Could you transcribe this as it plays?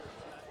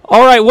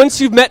All right,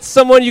 once you've met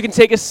someone, you can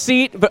take a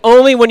seat, but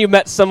only when you've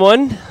met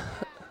someone.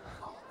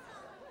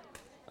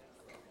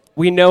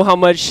 We know how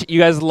much you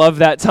guys love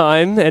that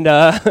time, and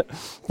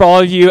for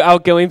all of you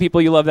outgoing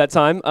people, you love that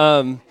time.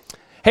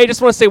 Hey,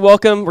 just want to say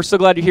welcome. We're so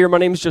glad you're here. My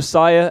name is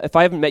Josiah. If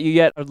I haven't met you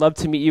yet, I'd love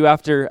to meet you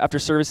after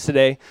service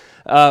today.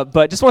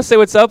 But just want to say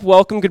what's up.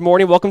 Welcome. Good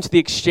morning. Welcome to the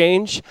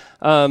Exchange.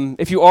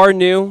 If you are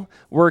new,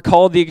 we're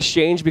called the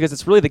Exchange because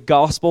it's really the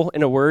gospel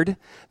in a word,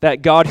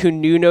 that God who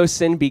knew no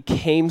sin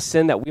became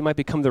sin, that we might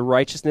become the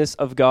righteousness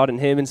of God in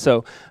him. And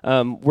so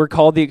we're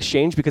called the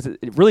Exchange because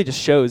it really just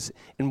shows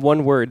in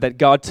one word that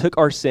God took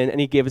our sin and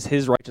he gave us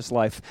his righteous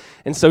life.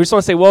 And so we just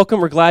want to say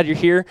welcome. We're glad you're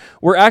here.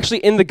 We're actually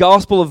in the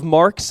Gospel of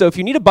Mark. So if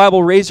you need a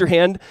Bible, raise your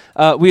hand.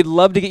 We'd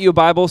love to get you a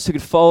Bible so you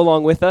could follow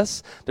along with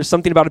us. There's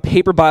something about a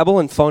paper Bible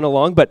and following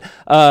along, but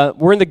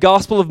we're in the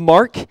Gospel of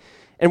Mark,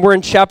 and we're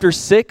in chapter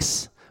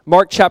 6.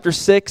 Mark chapter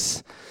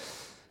 6.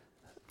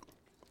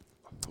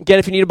 Again,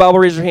 if you need a Bible,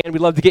 raise your hand.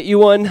 We'd love to get you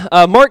one.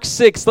 Mark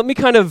 6, let me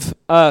kind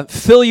of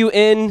fill you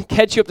in,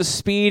 catch you up to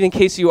speed in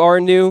case you are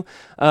new.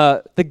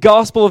 The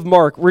Gospel of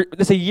Mark,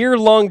 it's a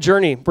year-long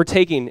journey we're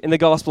taking in the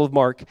Gospel of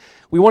Mark.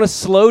 We want to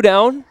slow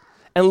down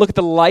and look at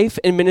the life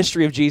and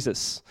ministry of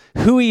Jesus.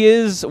 Who he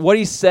is, what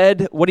he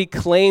said, what he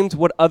claimed,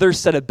 what others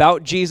said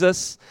about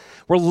Jesus.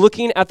 We're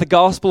looking at the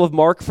Gospel of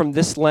Mark from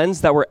this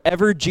lens, that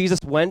wherever Jesus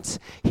went,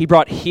 he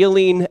brought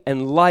healing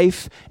and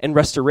life and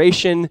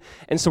restoration.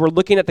 And so we're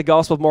looking at the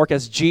Gospel of Mark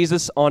as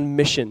Jesus on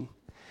mission.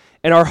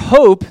 And our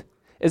hope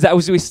is that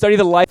as we study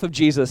the life of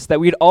Jesus, that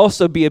we'd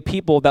also be a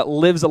people that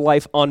lives a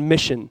life on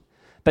mission.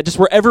 That just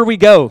wherever we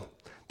go,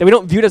 that we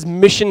don't view it as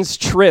missions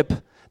trip,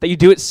 that you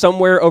do it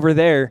somewhere over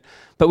there,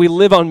 but we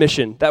live on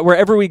mission. That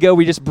wherever we go,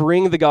 we just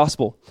bring the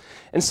gospel.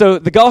 And so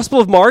the Gospel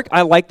of Mark,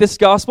 I like this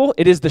gospel.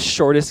 It is the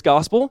shortest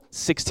gospel,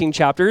 16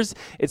 chapters.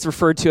 It's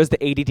referred to as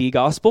the ADD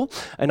gospel,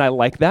 and I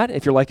like that.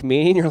 If you're like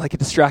me and you're like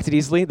distracted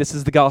easily, this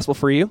is the gospel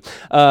for you.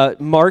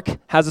 Mark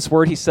has this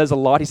word he says a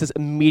lot. He says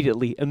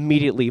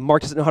immediately.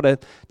 Mark doesn't know how to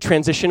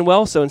transition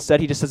well, so instead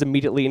he just says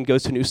immediately and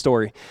goes to a new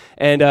story.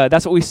 And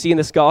that's what we see in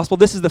this gospel.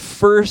 This is the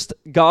first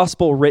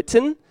gospel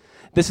written.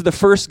 This is the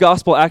first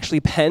gospel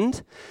actually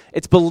penned.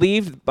 It's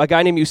believed by a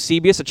guy named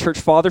Eusebius, a church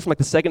father from like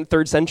the 2nd,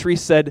 3rd century,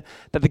 said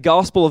that the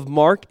Gospel of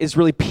Mark is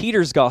really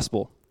Peter's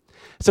gospel.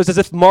 So it's as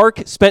if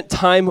Mark spent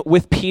time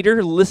with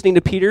Peter, listening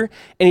to Peter,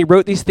 and he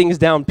wrote these things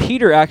down.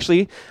 Peter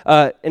actually,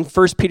 in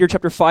 1 Peter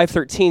chapter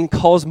 5:13,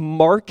 calls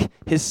Mark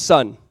his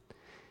son.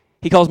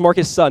 He calls Mark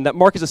his son, that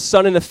Mark is a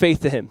son in the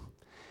faith to him.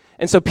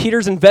 And so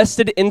Peter's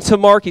invested into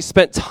Mark. He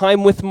spent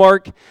time with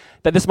Mark.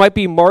 That this might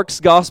be Mark's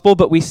gospel,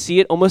 but we see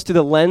it almost through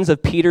the lens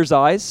of Peter's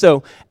eyes.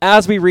 So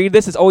as we read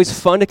this, it's always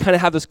fun to kind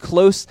of have those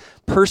close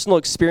personal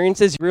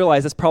experiences. You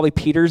realize that's probably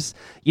Peter's,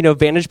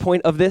 vantage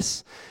point of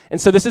this.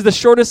 And so this is the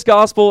shortest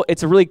gospel.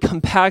 It's a really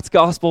compact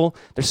gospel.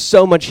 There's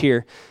so much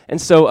here.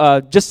 And so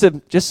just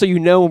so you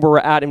know where we're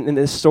at in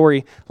this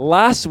story,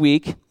 last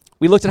week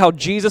we looked at how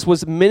Jesus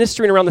was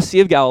ministering around the Sea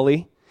of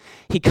Galilee.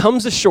 He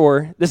comes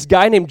ashore. This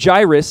guy named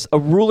Jairus, a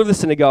ruler of the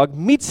synagogue,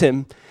 meets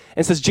him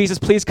and says, Jesus,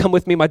 please come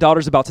with me. My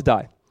daughter's about to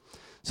die.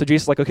 So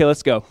Jesus is like, okay,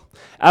 let's go.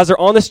 As they're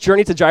on this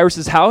journey to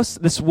Jairus' house,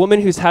 this woman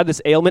who's had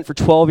this ailment for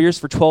 12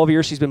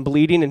 years she's been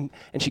bleeding,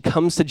 and she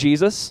comes to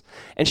Jesus,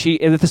 and she,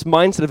 with this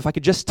mindset of, if I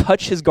could just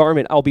touch his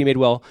garment, I'll be made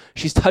well.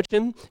 She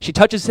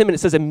touches him, and it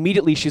says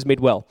immediately she's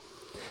made well.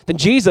 Then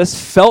Jesus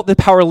felt the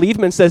power leave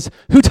him and says,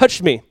 who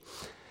touched me?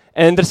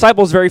 And the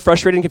disciples, very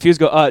frustrated and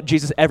confused, go,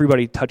 Jesus,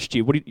 everybody touched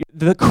you.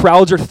 The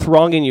crowds are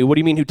thronging you. What do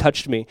you mean, who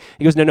touched me?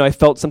 He goes, no, I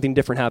felt something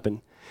different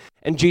happen.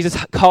 And Jesus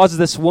causes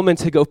this woman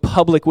to go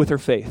public with her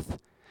faith,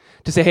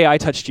 to say, hey, I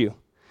touched you.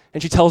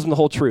 And she tells him the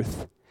whole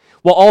truth.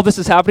 While all this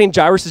is happening,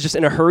 Jairus is just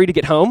in a hurry to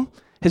get home.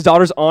 His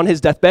daughter's on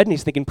his deathbed, and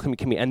he's thinking,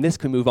 can we end this?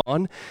 Can we move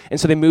on? And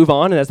so they move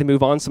on, and as they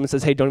move on, someone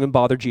says, hey, don't even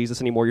bother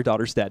Jesus anymore. Your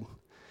daughter's dead.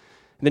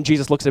 And then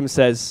Jesus looks at him and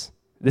says,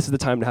 this is the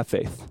time to have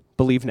faith.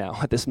 Believe now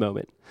at this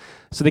moment.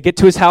 So they get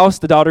to his house.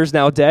 The daughter's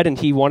now dead, and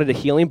he wanted a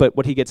healing, but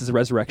what he gets is a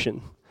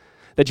resurrection.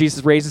 That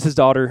Jesus raises his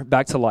daughter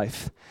back to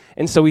life.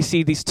 And so we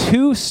see these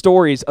two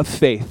stories of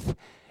faith.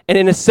 And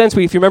in a sense,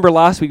 if you remember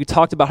last week, we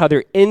talked about how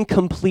they're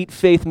incomplete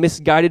faith,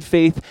 misguided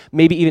faith,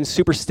 maybe even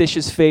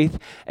superstitious faith,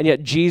 and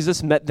yet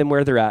Jesus met them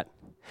where they're at.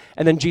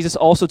 And then Jesus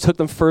also took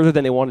them further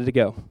than they wanted to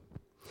go.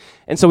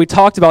 And so we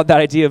talked about that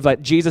idea of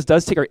that Jesus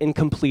does take our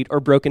incomplete or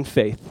broken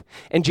faith,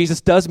 and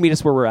Jesus does meet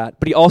us where we're at,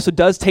 but he also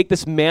does take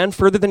this man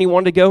further than he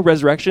wanted to go,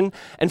 resurrection,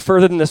 and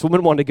further than this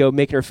woman wanted to go,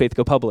 making her faith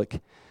go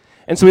public.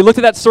 And so we looked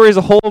at that story as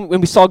a whole, and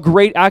we saw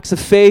great acts of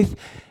faith.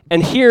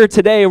 And here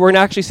today, we're going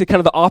to actually see kind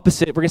of the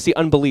opposite. We're going to see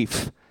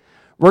unbelief.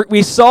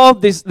 We saw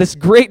this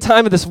great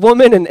time of this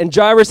woman, and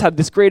Jairus had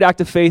this great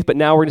act of faith, but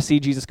now we're going to see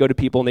Jesus go to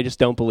people, and they just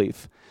don't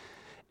believe.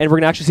 And we're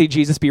going to actually see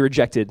Jesus be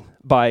rejected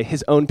by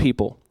his own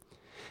people.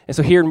 And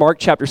so here in Mark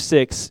chapter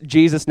 6,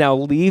 Jesus now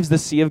leaves the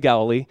Sea of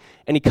Galilee,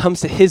 and he comes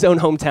to his own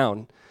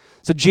hometown.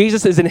 So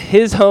Jesus is in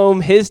his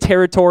home, his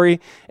territory,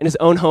 and his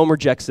own home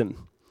rejects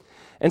him.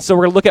 And so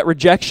we're going to look at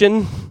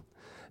rejection,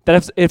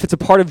 that if it's a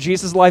part of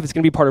Jesus' life, it's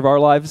going to be part of our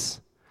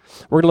lives.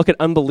 We're going to look at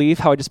unbelief,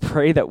 how I just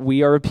pray that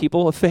we are a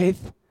people of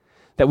faith,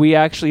 that we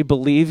actually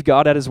believe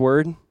God at his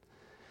word.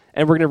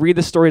 And we're going to read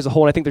the story as a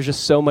whole, and I think there's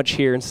just so much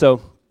here. And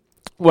so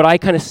what I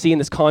kind of see in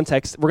this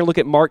context, we're going to look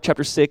at Mark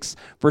chapter 6,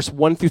 verse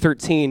 1 through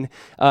 13.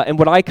 And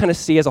what I kind of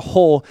see as a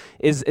whole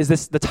is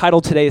this, the title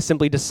today is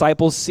simply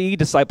Disciples See,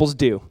 Disciples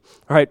Do.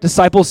 All right,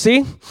 disciples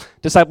see,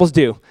 disciples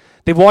do.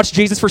 They've watched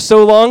Jesus for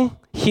so long,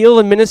 heal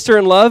and minister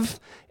and love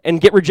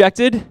and get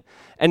rejected.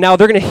 And now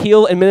they're going to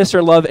heal and minister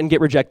and love and get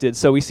rejected.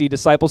 So we see,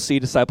 disciples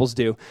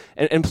do.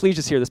 And please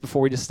just hear this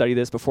before we just study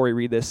this, before we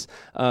read this.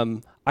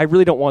 I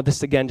really don't want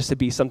this, again, just to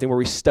be something where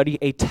we study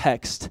a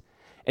text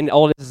and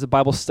all it is a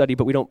Bible study,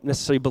 but we don't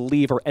necessarily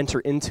believe or enter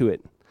into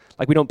it.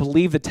 Like we don't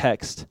believe the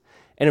text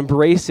and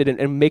embrace it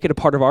and make it a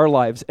part of our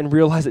lives and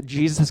realize that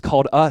Jesus has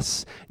called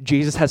us.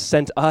 Jesus has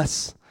sent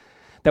us.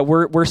 That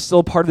we're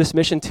still part of this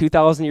mission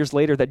 2,000 years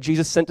later, that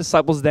Jesus sent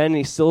disciples then and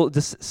he's still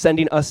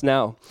sending us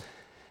now.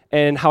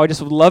 And how I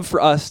just would love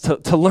for us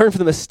to learn from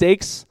the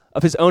mistakes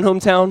of his own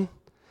hometown,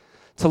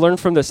 to learn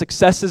from the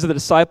successes of the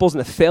disciples and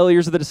the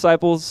failures of the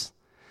disciples,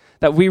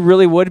 that we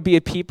really would be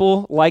a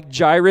people like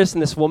Jairus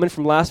and this woman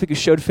from last week who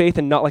showed faith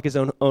and not like his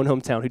own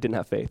hometown who didn't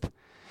have faith.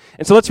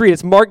 And so let's read.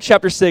 It's Mark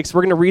chapter 6.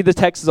 We're going to read the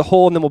text as a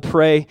whole, and then we'll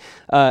pray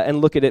and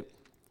look at it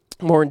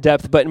more in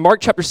depth. But in Mark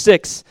chapter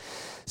 6,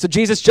 so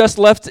Jesus just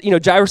left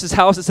Jairus'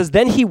 house. It says,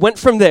 then he went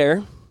from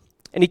there,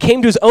 and he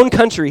came to his own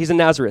country. He's in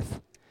Nazareth.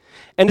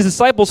 And his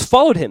disciples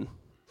followed him.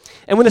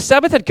 And when the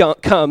Sabbath had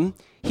come,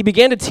 he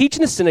began to teach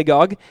in the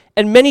synagogue,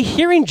 and many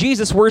hearing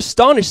Jesus were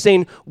astonished,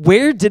 saying,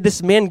 where did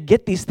this man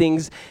get these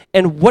things,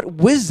 and what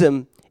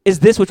wisdom is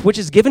this which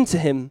is given to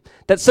him,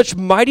 that such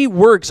mighty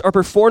works are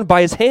performed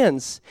by his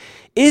hands?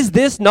 Is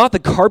this not the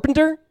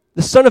carpenter,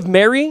 the son of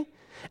Mary,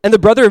 and the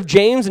brother of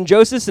James and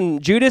Joseph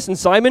and Judas and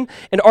Simon?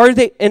 And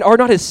are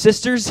not his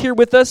sisters here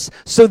with us?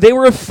 So they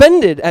were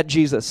offended at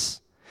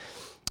Jesus.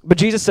 But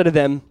Jesus said to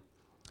them,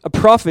 a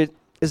prophet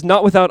is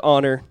not without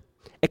honor,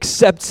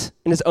 except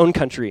in his own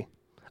country,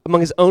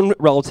 among his own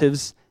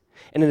relatives,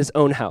 and in his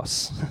own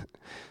house.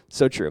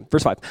 So true.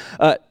 Verse 5.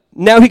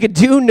 Now he could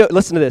do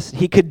listen to this.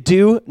 He could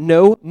do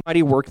no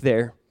mighty work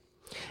there,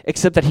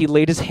 except that he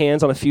laid his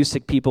hands on a few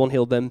sick people and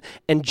healed them.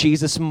 And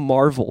Jesus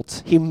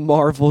marveled. He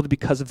marveled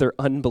because of their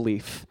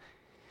unbelief.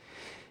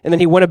 And then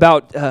he went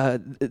about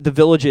the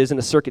villages in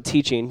a circuit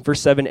teaching.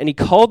 Verse 7, and he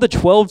called the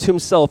 12 to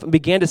himself and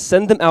began to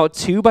send them out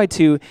 2 by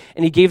 2,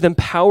 and he gave them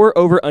power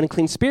over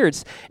unclean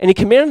spirits. And he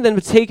commanded them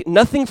to take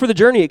nothing for the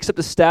journey except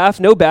a staff,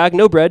 no bag,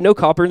 no bread, no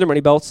copper in their money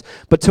belts,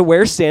 but to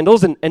wear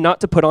sandals and not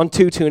to put on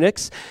 2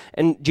 tunics.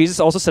 And Jesus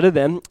also said to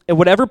them, in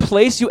whatever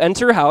place you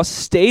enter a house,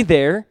 stay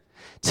there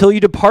till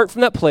you depart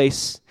from that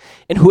place.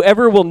 And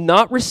whoever will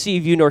not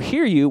receive you nor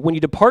hear you, when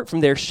you depart from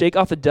there, shake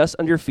off the dust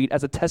under your feet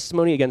as a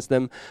testimony against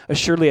them.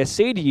 Assuredly, I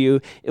say to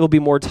you, it will be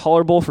more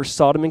tolerable for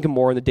Sodom and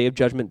Gomorrah in the day of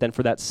judgment than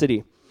for that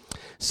city.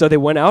 So they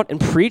went out and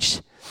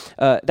preached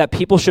that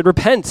people should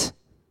repent.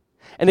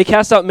 And they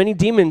cast out many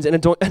demons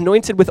and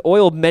anointed with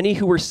oil many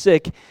who were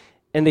sick,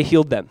 and they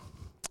healed them.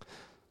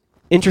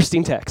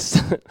 Interesting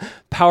text,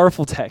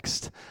 powerful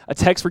text, a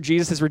text where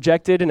Jesus is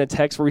rejected and a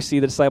text where we see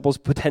the disciples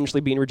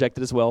potentially being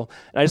rejected as well.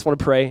 And I just want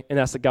to pray and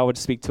ask that God would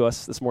speak to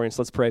us this morning.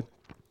 So let's pray.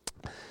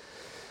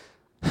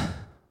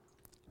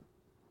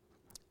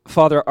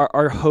 Father,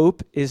 our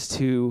hope is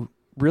to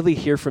really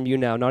hear from you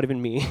now, not even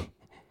me.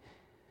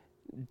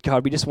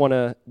 God, we just want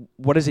to,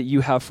 what is it you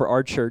have for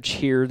our church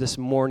here this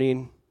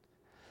morning?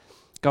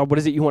 God, what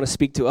is it you want to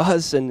speak to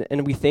us?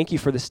 And we thank you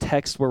for this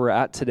text where we're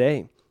at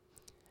today.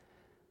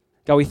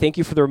 God, we thank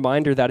you for the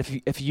reminder that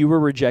if you were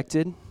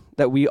rejected,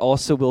 that we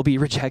also will be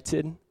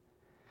rejected.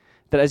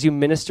 That as you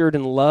ministered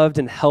and loved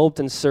and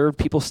helped and served,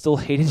 people still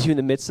hated you in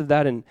the midst of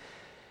that. And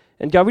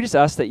God, we just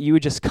ask that you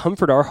would just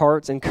comfort our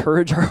hearts,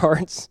 encourage our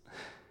hearts.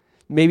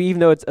 Maybe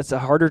even though it's a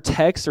harder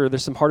text or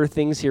there's some harder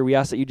things here, we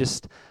ask that you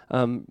just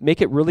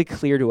make it really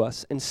clear to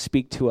us and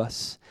speak to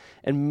us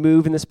and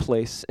move in this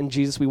place. And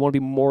Jesus, we want to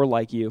be more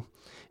like you.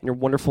 In your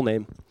wonderful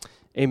name,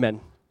 amen.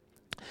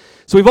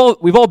 So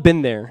we've all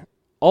been there.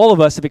 All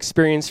of us have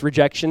experienced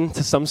rejection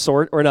to some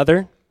sort or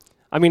another.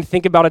 I mean,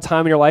 think about a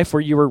time in your life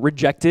where you were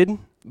rejected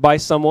by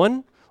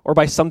someone or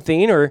by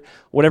something or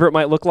whatever it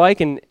might look like.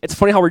 And it's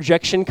funny how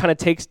rejection kind of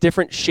takes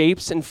different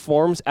shapes and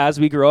forms as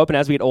we grow up and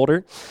as we get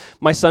older.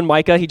 My son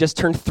Micah, he just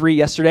turned 3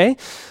 yesterday,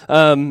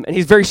 and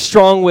he's very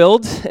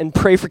strong-willed. And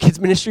pray for kids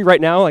ministry right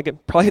now. Like they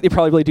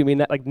probably really do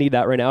need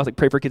that right now. It's like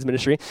pray for kids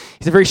ministry.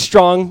 He's a very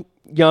strong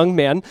young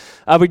man.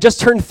 We just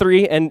turned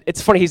 3, and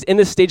it's funny. He's in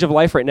this stage of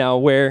life right now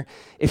where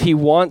if he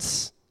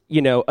wants,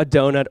 a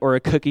donut or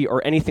a cookie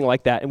or anything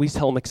like that, and we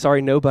tell him, like,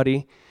 sorry, no,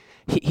 buddy,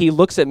 he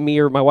looks at me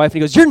or my wife and he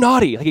goes, you're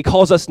naughty. Like he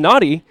calls us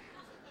naughty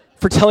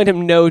for telling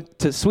him no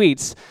to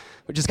sweets,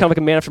 which is kind of like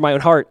a man after my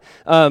own heart.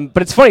 But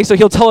it's funny. So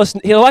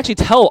he'll actually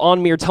tell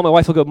on me or tell my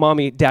wife, he'll go,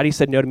 Mommy, Daddy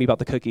said no to me about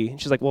the cookie. And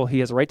she's like, well, he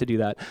has a right to do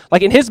that.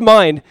 Like in his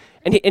mind,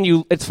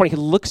 it's funny, he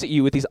looks at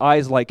you with these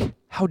eyes like,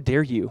 how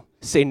dare you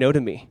say no to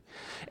me?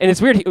 And it's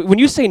weird, when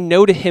you say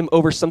no to him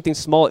over something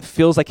small, it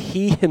feels like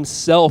he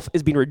himself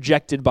is being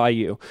rejected by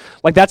you.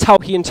 Like that's how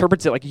he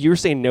interprets it, like you're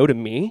saying no to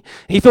me.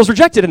 He feels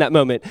rejected in that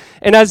moment.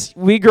 And as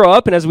we grow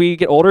up and as we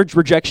get older,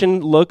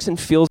 rejection looks and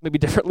feels maybe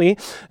differently.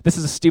 This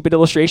is a stupid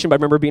illustration, but I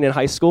remember being in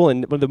high school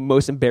and one of the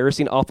most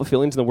embarrassing, awful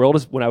feelings in the world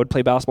is when I would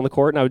play basketball on the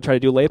court and I would try to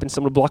do a layup and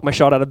someone would block my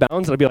shot out of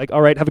bounds and I'd be like,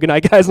 all right, have a good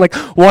night, guys, and like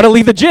want to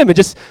leave the gym. And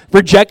just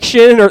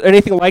rejection or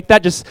anything like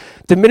that just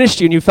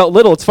diminished you and you felt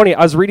little. It's funny,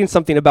 I was reading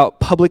something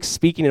about public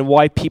speaking and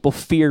why people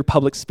fear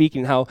public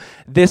speaking, how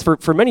this,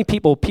 for many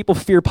people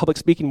fear public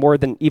speaking more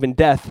than even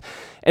death.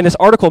 And this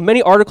article,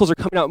 many articles are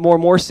coming out more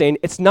and more saying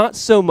it's not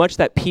so much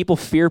that people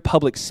fear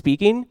public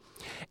speaking,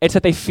 it's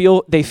that they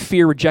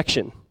fear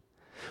rejection.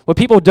 What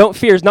people don't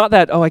fear is not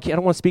that, I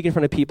don't want to speak in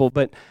front of people,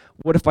 but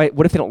what if they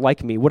don't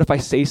like me? What if I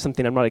say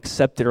something I'm not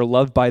accepted or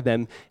loved by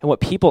them? And what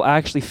people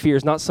actually fear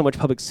is not so much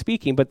public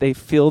speaking, but they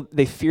fear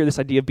this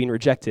idea of being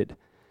rejected.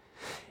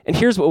 And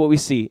here's what we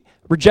see.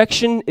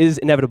 Rejection is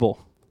inevitable.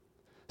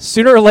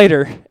 Sooner or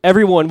later,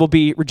 everyone will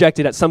be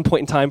rejected at some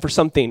point in time for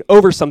something,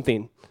 over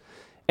something.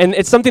 And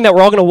it's something that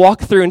we're all going to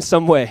walk through in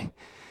some way.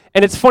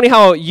 And it's funny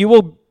how you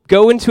will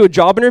go into a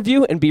job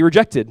interview and be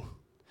rejected.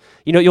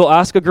 You know, you'll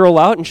ask a girl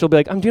out and she'll be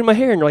like, I'm doing my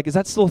hair. And you're like, is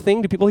that still a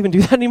thing? Do people even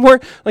do that anymore?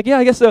 Like, yeah,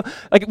 I guess so.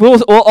 Like,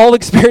 we'll all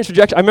experience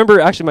rejection. I remember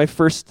actually my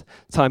first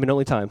time and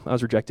only time I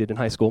was rejected in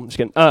high school. I'm just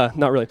kidding.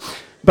 Not really.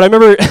 But I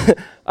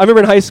remember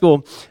in high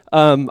school,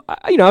 I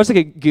was like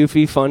a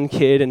goofy, fun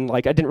kid, and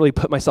like I didn't really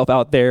put myself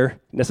out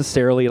there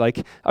necessarily. Like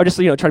I would just,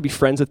 try to be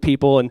friends with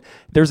people. And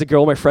there was a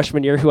girl my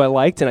freshman year who I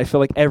liked, and I feel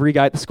like every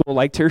guy at the school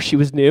liked her. She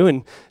was new,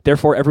 and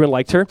therefore everyone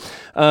liked her.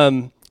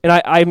 And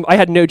I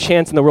had no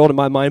chance in the world in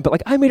my mind, but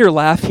like I made her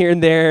laugh here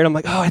and there, and I'm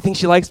like, I think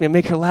she likes me. I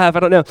make her laugh. I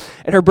don't know.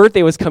 And her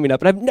birthday was coming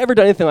up, and I've never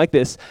done anything like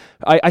this.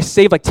 I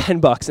saved like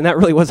 $10, and that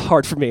really was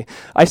hard for me.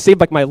 I saved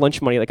like my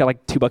lunch money. Like I got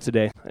like $2 a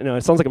day. I know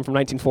it sounds like I'm from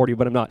 1940,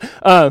 but I'm not.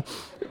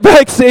 But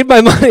I saved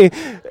my money,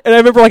 and I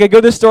remember like I go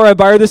to the store, I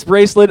buy her this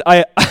bracelet.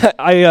 I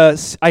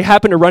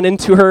happened to run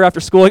into her after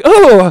school, like,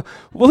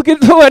 I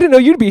didn't know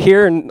you'd be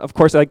here, and of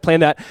course I like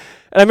planned that.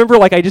 And I remember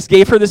like I just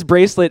gave her this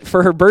bracelet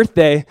for her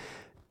birthday.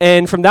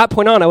 And from that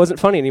point on, I wasn't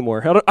funny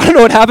anymore. I don't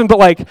know what happened, but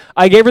like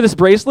I gave her this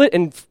bracelet,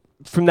 and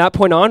from that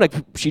point on, like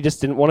she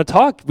just didn't want to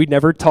talk. We'd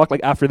never talked like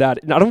after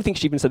that. And I don't think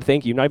she even said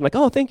thank you. And I'm like,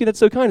 thank you, that's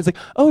so kind. It's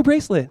like,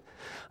 bracelet.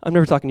 I'm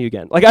never talking to you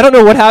again. Like I don't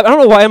know what happened. I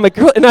don't know why I'm like,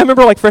 girl. And I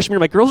remember like freshman year,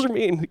 like girls are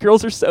mean.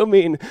 Girls are so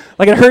mean.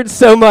 Like it hurt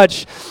so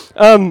much.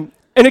 And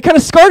it kind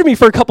of scarred me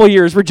for a couple of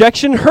years.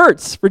 Rejection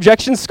hurts.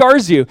 Rejection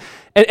scars you.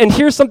 And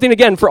here's something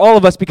again for all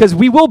of us, because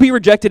we will be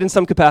rejected in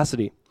some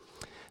capacity.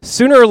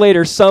 Sooner or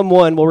later,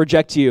 someone will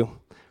reject you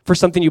for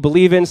something you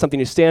believe in, something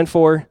you stand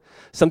for,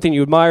 something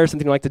you admire,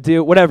 something you like to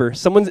do, whatever.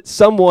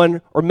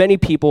 Someone or many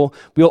people,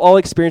 we will all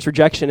experience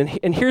rejection.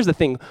 And here's the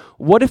thing.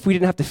 What if we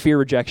didn't have to fear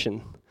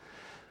rejection?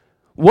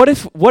 What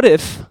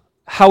if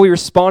how we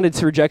responded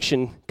to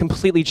rejection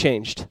completely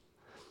changed?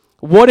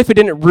 What if it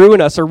didn't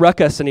ruin us or wreck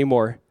us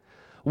anymore?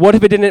 What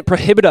if it didn't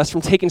prohibit us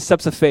from taking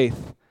steps of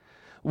faith?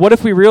 What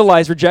if we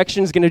realize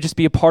rejection is going to just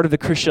be a part of the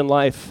Christian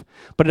life,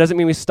 but it doesn't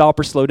mean we stop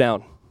or slow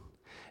down?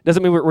 It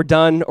doesn't mean we're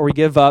done or we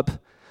give up.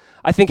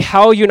 I think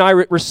how you and I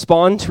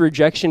respond to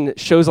rejection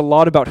shows a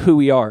lot about who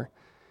we are.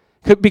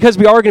 Because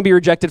we are going to be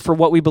rejected for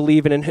what we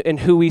believe in and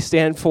who we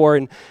stand for,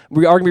 and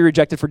we are going to be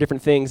rejected for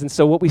different things. And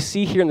so what we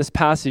see here in this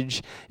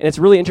passage, and it's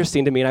really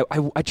interesting to me, and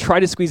I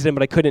tried to squeeze it in,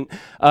 but I couldn't.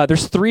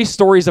 There's 3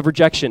 stories of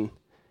rejection.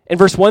 In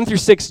verse 1 through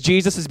 6,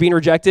 Jesus is being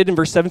rejected. In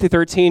verse 7 through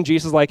 13,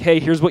 Jesus is like, hey,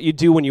 here's what you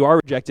do when you are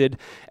rejected.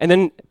 And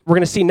then we're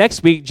going to see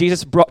next week,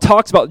 Jesus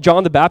talks about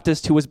John the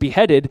Baptist, who was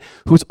beheaded,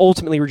 who was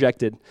ultimately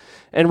rejected.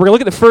 And we're going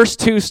to look at the first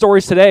 2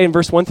 stories today in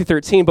verse 1 through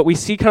 13, but we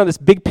see kind of this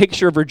big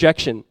picture of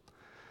rejection.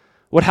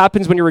 What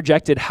happens when you're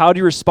rejected? How do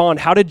you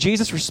respond? How did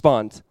Jesus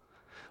respond?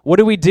 What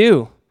do we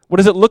do? What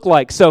does it look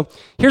like? So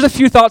here's a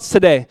few thoughts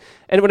today.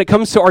 And when it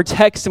comes to our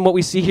text and what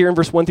we see here in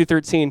verse 1 through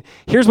 13,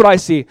 here's what I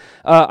see.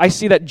 I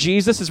see that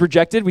Jesus is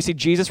rejected. We see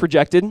Jesus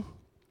rejected. In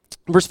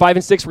verse 5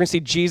 and 6, we're going to see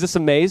Jesus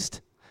amazed.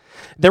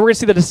 Then we're going to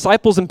see the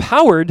disciples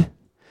empowered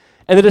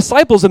and the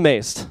disciples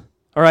amazed.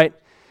 All right?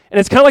 And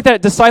it's kind of like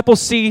that disciples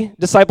see,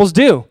 disciples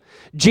do.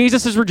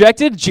 Jesus is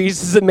rejected.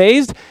 Jesus is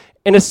amazed.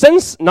 In a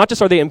sense, not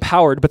just are they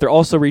empowered, but they're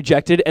also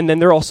rejected, and then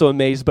they're also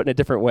amazed, but in a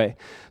different way.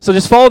 So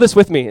just follow this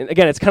with me. And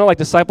again, it's kind of like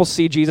disciples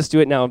see Jesus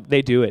do it, now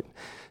they do it.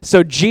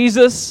 So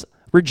Jesus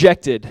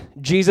rejected.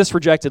 Jesus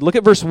rejected. Look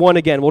at verse 1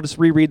 again. We'll just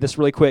reread this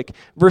really quick.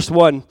 Verse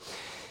 1.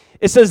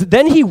 It says,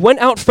 then he went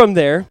out from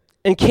there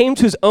and came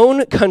to his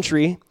own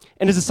country,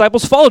 and his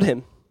disciples followed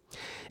him.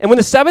 And when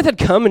the Sabbath had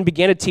come and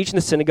began to teach in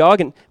the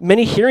synagogue, and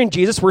many hearing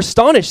Jesus were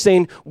astonished,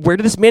 saying, where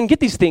did this man get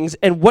these things?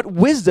 And what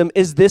wisdom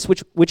is this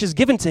which is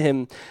given to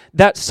him,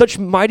 that such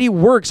mighty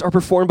works are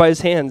performed by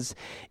his hands?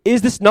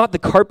 Is this not the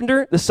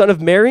carpenter, the son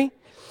of Mary,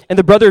 and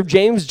the brother of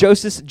James,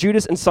 Joseph,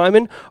 Judas, and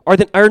Simon?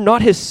 Are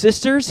not his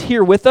sisters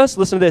here with us?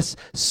 Listen to this.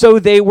 So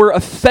they were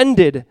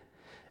offended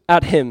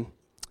at him.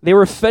 They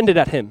were offended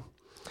at him.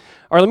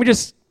 All right, let me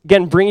just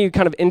again, bringing you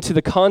kind of into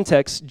the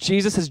context,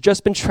 Jesus has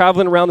just been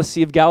traveling around the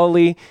Sea of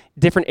Galilee,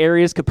 different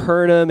areas,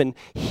 Capernaum, and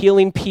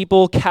healing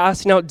people,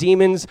 casting out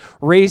demons,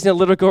 raising a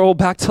little girl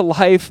back to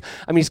life.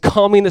 I mean, he's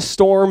calming the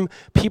storm.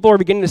 People are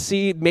beginning to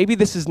see maybe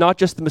this is not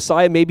just the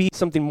Messiah, maybe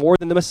something more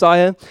than the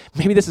Messiah.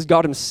 Maybe this is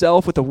God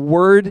himself. With a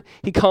word,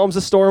 he calms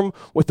the storm.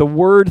 With a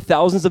word,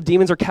 thousands of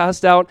demons are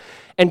cast out.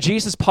 And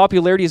Jesus'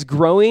 popularity is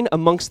growing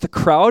amongst the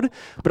crowd,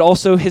 but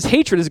also his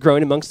hatred is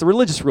growing amongst the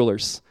religious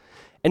rulers.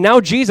 And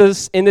now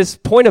Jesus, in this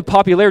point of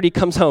popularity,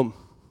 comes home.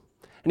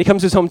 And he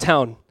comes to his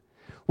hometown,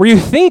 where you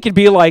think it'd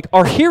be like,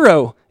 our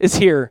hero is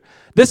here,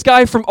 this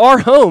guy from our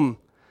home.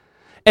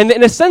 And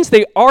in a sense,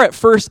 they are at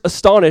first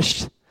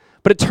astonished,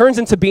 but it turns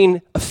into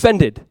being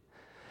offended.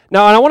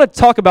 Now, and I want to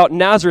talk about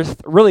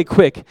Nazareth really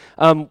quick.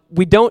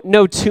 We don't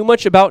know too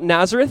much about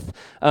Nazareth.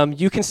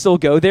 You can still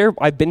go there.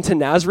 I've been to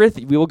Nazareth.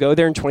 We will go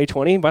there in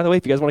 2020, by the way,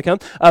 if you guys want to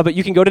come. But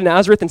you can go to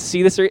Nazareth and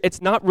see this area.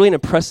 It's not really an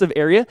impressive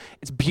area.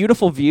 It's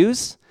beautiful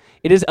views.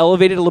 It is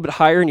elevated a little bit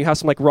higher, and you have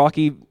some like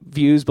rocky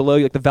views below,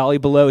 like the valley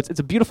below. It's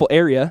a beautiful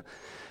area.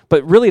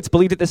 But really, it's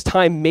believed at this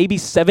time, maybe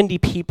 70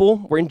 people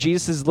were in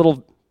Jesus'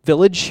 little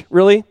village,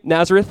 really,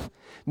 Nazareth.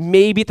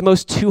 Maybe at the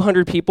most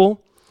 200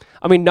 people.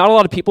 I mean, not a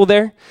lot of people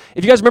there.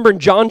 If you guys remember in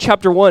John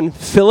chapter 1,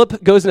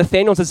 Philip goes to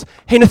Nathanael and says,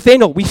 "Hey,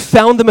 Nathanael, we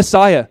found the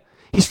Messiah.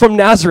 He's from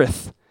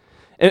Nazareth."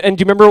 And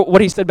do you remember what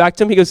he said back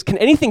to him? He goes, "Can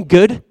anything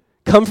good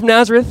come from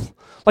Nazareth?"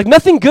 Like,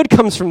 nothing good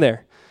comes from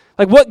there.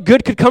 Like, what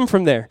good could come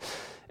from there?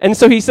 And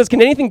so he says,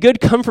 "Can anything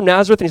good come from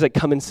Nazareth?" And he's like,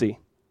 "Come and see.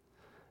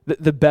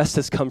 The best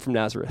has come from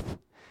Nazareth."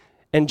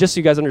 And just so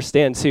you guys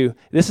understand, too,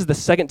 this is the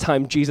second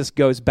time Jesus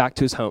goes back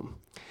to his home.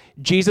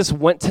 Jesus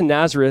went to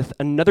Nazareth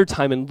another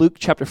time in Luke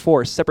chapter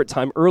 4, a separate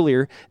time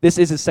earlier. This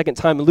is his second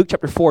time in Luke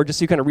chapter 4, just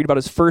so you kind of read about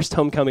his first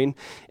homecoming.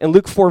 In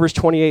Luke 4, verse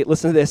 28,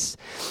 listen to this.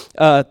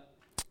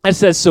 It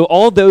says, "So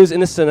all those in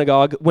the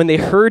synagogue, when they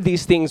heard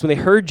these things, when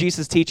they heard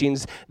Jesus'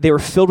 teachings, they were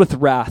filled with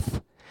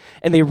wrath.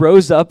 And they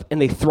rose up and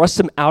they thrust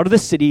him out of the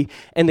city,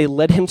 and they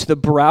led him to the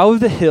brow of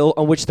the hill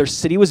on which their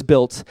city was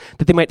built,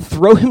 that they might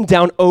throw him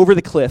down over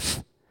the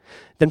cliff.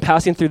 Then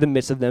passing through the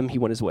midst of them, he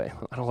went his way."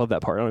 I don't love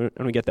that part.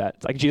 I don't get that.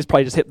 It's like Jesus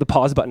probably just hit the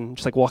pause button,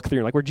 just like walk through,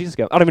 and like, where'd Jesus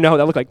go? I don't even know how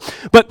that looked like.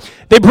 But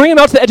they bring him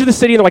out to the edge of the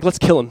city, and they're like, let's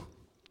kill him.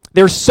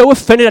 They were so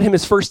offended at him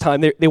his first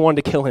time, they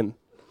wanted to kill him.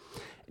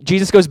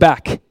 Jesus goes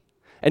back,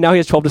 and now he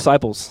has 12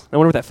 disciples. I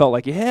wonder what that felt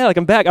like. Yeah, like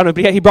I'm back. I don't know,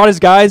 but yeah, he brought his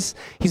guys.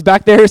 He's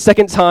back there a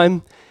second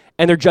time,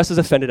 and they're just as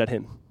offended at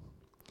him.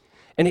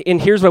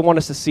 And here's what I want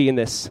us to see in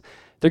this.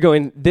 They're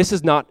going, this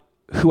is not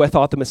who I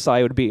thought the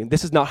Messiah would be.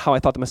 This is not how I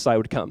thought the Messiah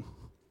would come.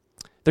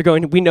 They're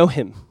going, we know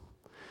him.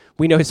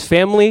 We know his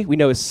family. We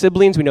know his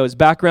siblings. We know his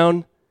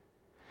background.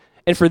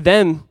 And for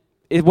them,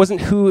 it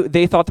wasn't who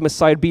they thought the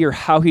Messiah would be or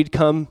how he'd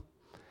come.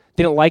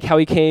 They didn't like how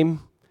he came.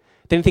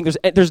 They didn't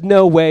think there's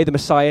no way the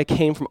Messiah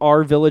came from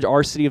our village,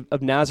 our city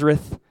of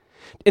Nazareth.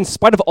 In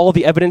spite of all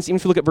the evidence, even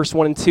if you look at verse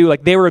 1 and 2,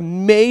 like they were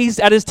amazed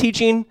at his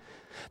teaching.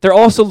 They're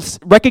also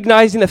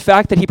recognizing the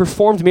fact that he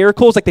performed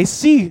miracles. Like they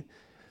see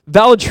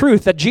valid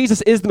truth that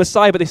Jesus is the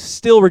Messiah, but they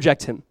still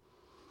reject him.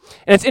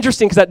 And it's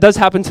interesting because that does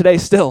happen today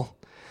still.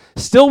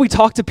 Still, we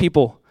talk to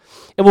people,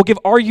 and we'll give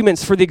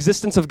arguments for the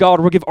existence of God.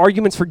 We'll give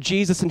arguments for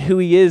Jesus and who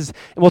he is,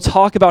 and we'll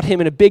talk about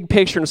him in a big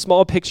picture and a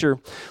small picture.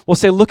 We'll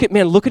say, look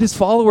at his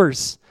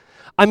followers.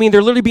 I mean,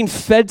 they're literally being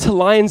fed to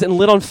lions and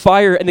lit on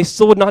fire, and they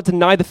still would not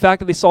deny the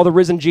fact that they saw the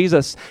risen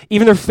Jesus.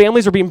 Even their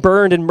families were being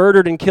burned and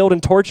murdered and killed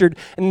and tortured,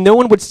 and no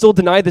one would still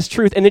deny this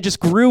truth. And it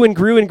just grew and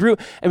grew and grew.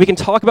 And we can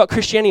talk about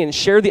Christianity and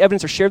share the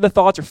evidence or share the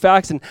thoughts or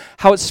facts and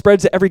how it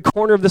spreads to every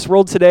corner of this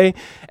world today,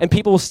 and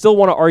people will still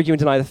want to argue and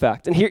deny the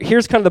fact. And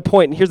here's kind of the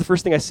point, and here's the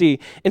first thing I see.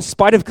 In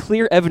spite of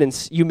clear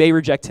evidence, you may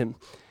reject him.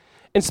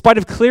 In spite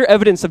of clear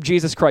evidence of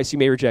Jesus Christ, you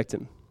may reject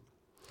him.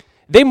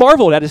 They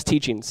marveled at his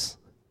teachings.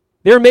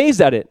 They're amazed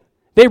at it.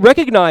 They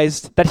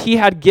recognized that he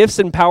had gifts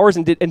and powers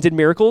and did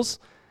miracles,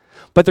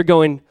 but they're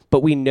going,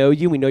 but we know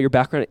you, we know your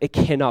background. It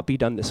cannot be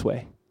done this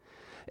way.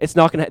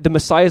 The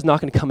Messiah is not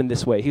going to come in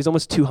this way. He's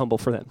almost too humble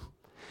for them.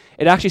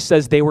 It actually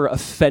says they were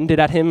offended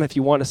at him. If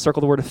you want to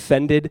circle the word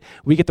offended,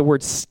 we get the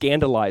word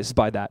scandalized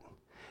by that.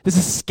 This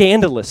is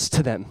scandalous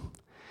to them.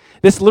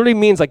 This literally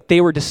means like they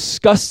were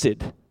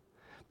disgusted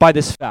by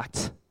this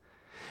fact.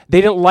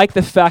 They didn't like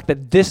the fact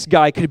that this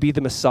guy could be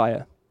the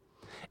Messiah.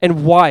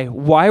 And why?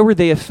 Why were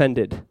they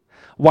offended?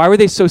 Why were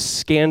they so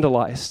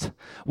scandalized?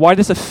 Why did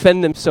this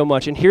offend them so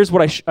much? And here's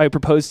what I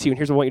propose to you, and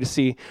here's what I want you to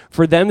see.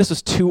 For them, this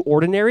was too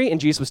ordinary, and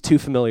Jesus was too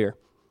familiar.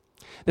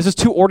 This is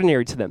too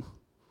ordinary to them.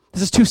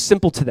 This is too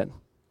simple to them.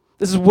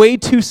 This is way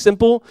too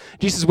simple.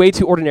 Jesus is way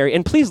too ordinary.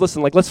 And please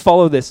listen, let's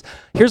follow this.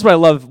 Here's what I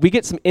love. We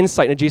get some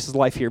insight into Jesus'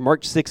 life here.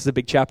 Mark 6 is a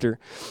big chapter.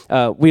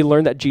 We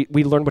learned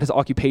what his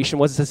occupation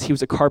was. It says he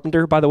was a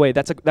carpenter. By the way,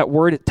 that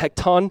word,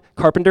 tekton,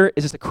 carpenter,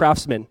 is just a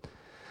craftsman.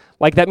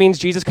 Like that means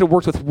Jesus could have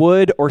worked with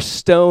wood or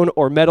stone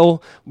or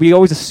metal. We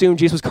always assume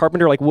Jesus was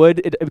carpenter, like wood.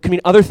 It could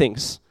mean other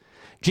things.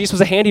 Jesus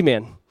was a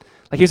handyman.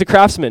 Like he was a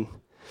craftsman.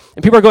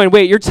 And people are going,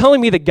 wait, you're telling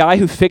me the guy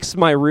who fixed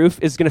my roof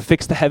is going to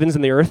fix the heavens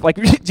and the earth? Like,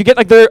 do you get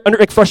like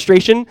under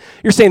frustration?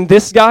 You're saying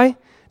this guy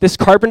this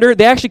carpenter,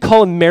 they actually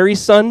call him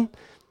Mary's son,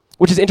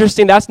 which is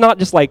interesting. That's not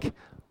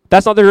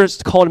they're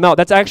just calling him out.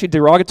 That's actually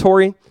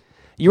derogatory.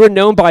 You are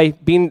known by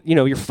being,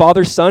 your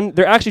father's son.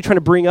 They're actually trying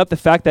to bring up the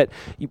fact that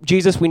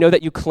Jesus, we know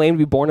that you claim to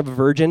be born of a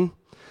virgin,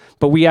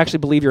 but we actually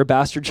believe you're a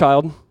bastard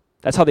child.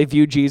 That's how they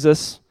view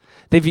Jesus.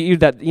 They viewed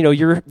that,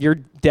 your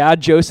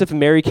dad, Joseph, and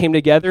Mary came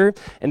together,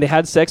 and they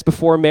had sex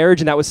before marriage,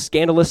 and that was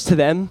scandalous to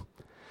them.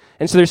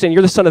 And so they're saying,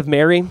 you're the son of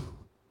Mary.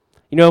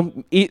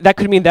 That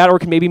could mean that, or it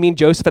could maybe mean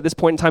Joseph at this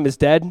point in time is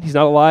dead. He's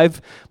not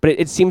alive, but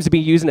it seems to be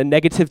used in a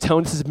negative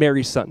tone. This is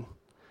Mary's son.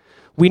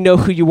 We know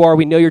who you are.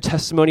 We know your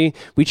testimony.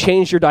 We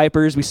changed your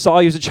diapers. We saw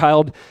you as a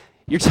child.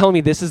 You're telling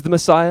me this is the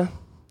Messiah?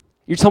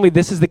 You're telling me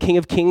this is the King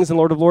of Kings and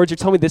Lord of Lords? You're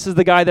telling me this is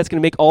the guy that's going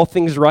to make all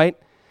things right?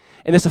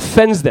 And this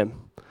offends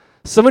them.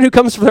 Someone who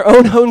comes from their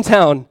own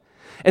hometown,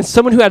 and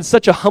someone who had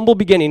such a humble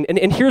beginning.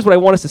 And here's what I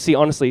want us to see,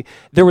 honestly.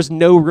 There was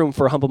no room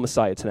for a humble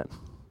Messiah to them.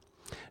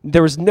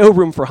 There was no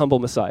room for a humble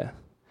Messiah.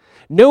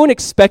 No one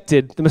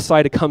expected the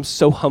Messiah to come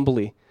so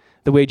humbly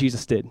the way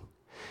Jesus did.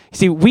 You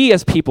see, we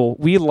as people,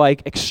 we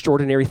like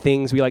extraordinary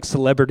things. We like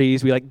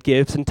celebrities. We like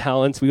gifts and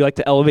talents. We like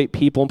to elevate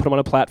people and put them on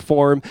a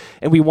platform.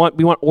 And we want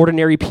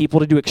ordinary people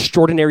to do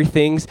extraordinary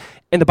things.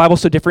 And the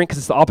Bible's so different because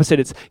it's the opposite.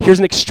 It's here's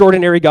an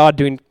extraordinary God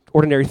doing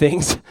ordinary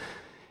things.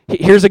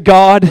 Here's a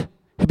God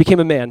who became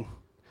a man.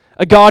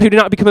 A God who did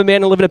not become a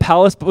man and live in a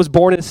palace, but was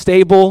born in a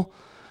stable.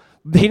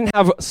 He didn't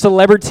have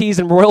celebrities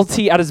and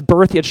royalty at his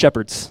birth. He had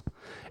shepherds.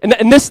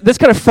 And this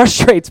kind of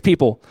frustrates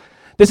people.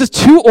 This is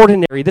too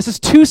ordinary. This is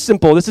too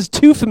simple. This is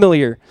too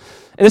familiar.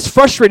 And this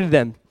frustrated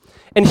them.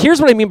 And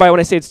here's what I mean by when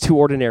I say it's too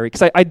ordinary,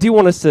 because I do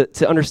want us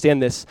to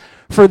understand this.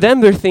 For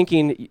them, they're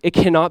thinking it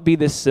cannot be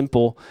this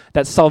simple,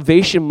 that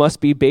salvation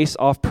must be based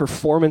off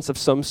performance of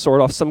some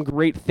sort, off some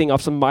great thing,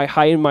 off some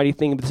high and mighty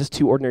thing, but this is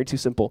too ordinary, too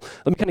simple.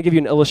 Let me kind of give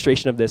you an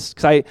illustration of this,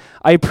 because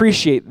I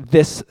appreciate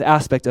this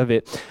aspect of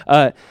it.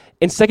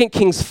 In 2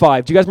 Kings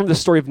 5, do you guys remember the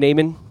story of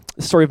Naaman?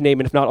 The story of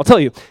Naaman, if not, I'll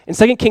tell you. In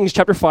 2 Kings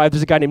chapter 5,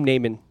 there's a guy named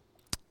Naaman.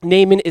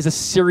 Naaman is a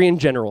Syrian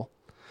general.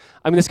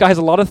 I mean, this guy has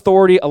a lot of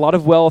authority, a lot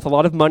of wealth, a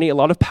lot of money, a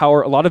lot of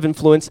power, a lot of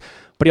influence,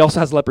 but he also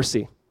has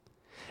leprosy.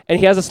 And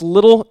he has this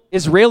little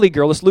Israeli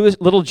girl, this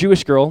little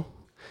Jewish girl,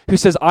 who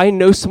says, I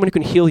know someone who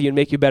can heal you and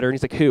make you better. And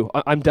he's like, who?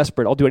 I'm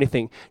desperate. I'll do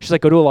anything. She's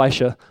like, go to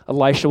Elisha.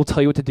 Elisha will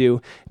tell you what to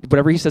do.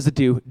 Whatever he says to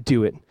do,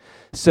 do it.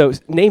 So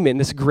Naaman,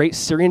 this great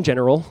Syrian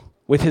general,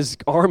 with his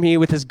army,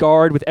 with his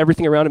guard, with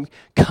everything around him,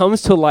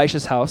 comes to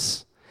Elisha's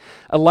house.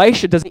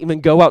 Elisha doesn't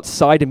even go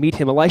outside to meet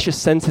him. Elisha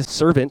sends his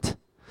servant.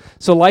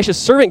 So Elisha's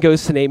servant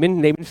goes to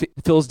Naaman. Naaman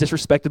feels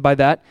disrespected by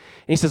that.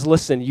 And he says,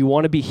 listen, you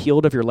want to be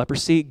healed of your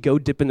leprosy? Go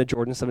dip in the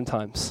Jordan 7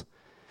 times.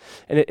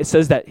 And it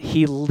says that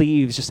he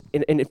leaves just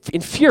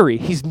in fury.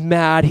 He's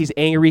mad. He's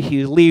angry.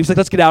 He leaves. Like,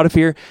 let's get out of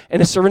here.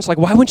 And his servant's like,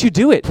 why wouldn't you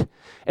do it?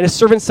 And his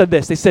servant said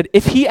this. They said,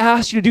 if he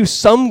asked you to do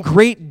some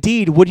great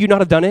deed, would you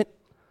not have done it?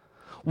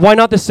 Why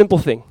not this simple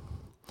thing?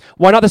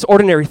 Why not this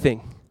ordinary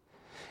thing?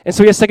 And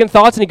so he has second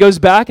thoughts, and he goes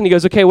back, and he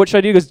goes, okay, what should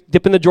I do? He goes,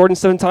 dip in the Jordan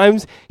 7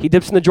 times. He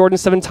dips in the Jordan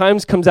 7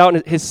 times, comes out,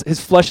 and his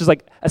flesh is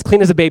like as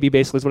clean as a baby,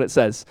 basically, is what it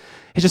says.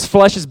 His just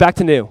flesh is back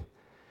to new.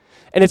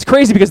 And it's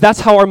crazy because that's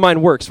how our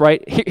mind works,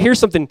 right? Here's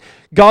something.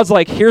 God's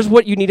like, here's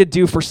what you need to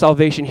do for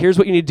salvation. Here's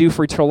what you need to do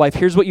for eternal life.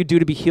 Here's what you do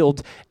to be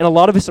healed. And a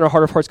lot of us in our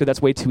heart of hearts go,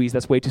 that's way too easy.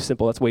 That's way too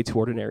simple. That's way too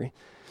ordinary.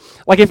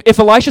 Like if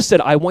Elisha said,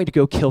 I want you to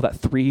go kill that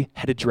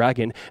 3-headed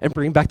dragon and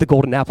bring back the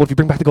golden apple. If you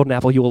bring back the golden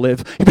apple, you will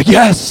live. You'd be like,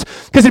 yes.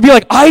 Because it'd be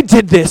like, I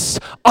did this.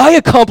 I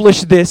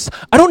accomplished this.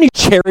 I don't need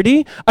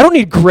charity. I don't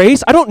need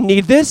grace. I don't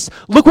need this.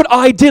 Look what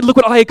I did. Look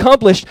what I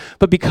accomplished.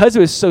 But because it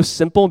was so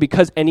simple,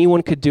 because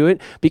anyone could do it,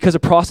 because a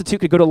prostitute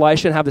could go to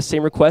Elisha and have the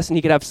same request, and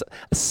he could have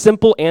a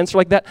simple answer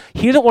like that,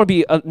 he didn't want to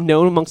be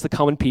known amongst the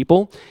common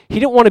people. He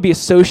didn't want to be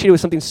associated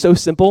with something so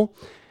simple.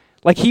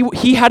 Like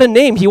he had a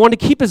name. He wanted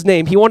to keep his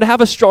name. He wanted to have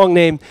a strong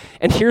name.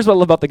 And here's what I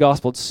love about the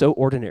gospel. It's so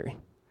ordinary.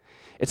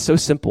 It's so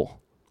simple.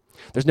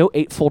 There's no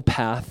 8-fold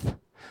path.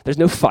 There's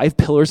no 5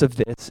 pillars of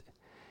this.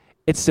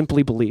 It's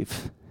simply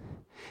believe.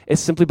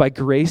 It's simply by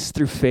grace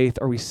through faith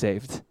are we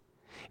saved.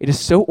 It is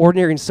so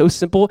ordinary and so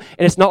simple.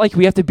 And it's not like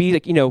we have to be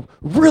like,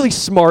 really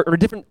smart or a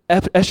different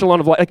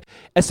echelon of life. Like,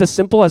 it's as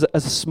simple as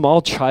a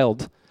small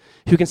child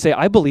who can say,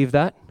 I believe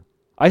that.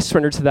 I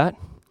surrender to that.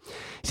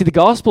 See, the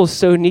gospel is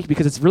so unique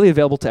because it's really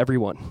available to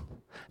everyone.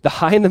 The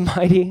high and the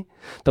mighty,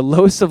 the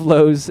lowest of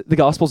lows, the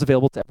gospel is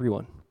available to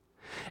everyone.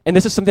 And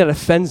this is something that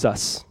offends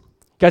us.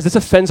 Guys, this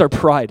offends our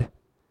pride.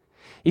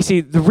 You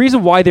see, the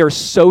reason why they are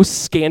so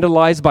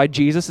scandalized by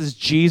Jesus is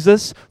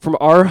Jesus from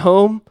our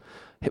home,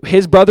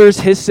 his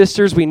brothers, his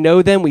sisters, we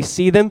know them, we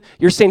see them.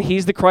 You're saying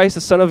he's the Christ,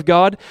 the Son of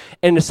God,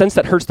 and in a sense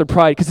that hurts their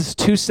pride because it's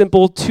too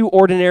simple, too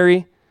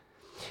ordinary.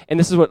 And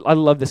this is what I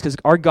love this, because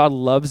our God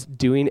loves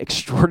doing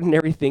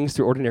extraordinary things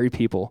through ordinary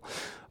people.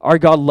 Our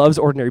God loves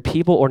ordinary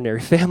people, ordinary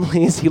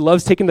families. He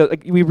loves taking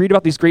we read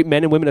about these great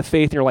men and women of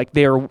faith, and you're like,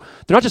 they're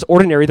not just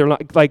ordinary, they're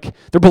not like,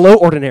 they're below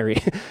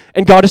ordinary.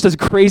 And God just does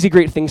crazy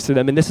great things through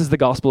them. And this is the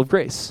gospel of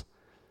grace.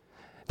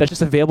 That's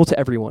just available to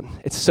everyone.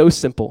 It's so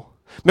simple.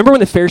 Remember when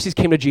the Pharisees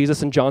came to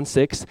Jesus in John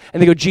 6,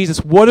 and they go, Jesus,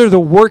 what are the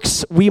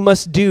works we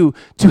must do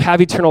to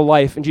have eternal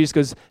life? And Jesus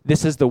goes,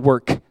 this is the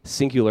work,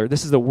 singular.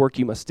 This is the work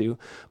you must do.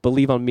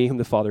 Believe on me whom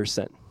the Father has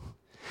sent.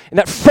 And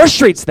that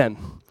frustrates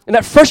them, and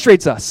that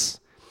frustrates us.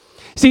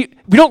 See,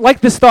 we don't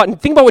like this thought. And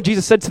think about what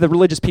Jesus said to the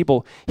religious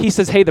people. He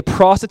says, hey, the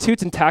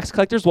prostitutes and tax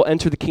collectors will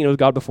enter the kingdom of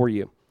God before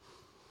you.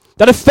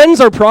 That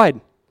offends our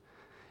pride.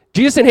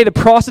 Jesus said, hey, the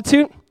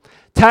prostitute,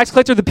 tax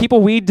collector, the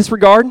people we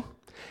disregard,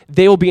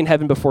 they will be in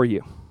heaven before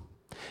you.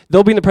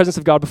 They'll be in the presence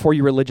of God before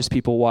you religious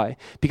people. Why?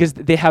 Because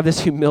they have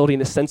this humility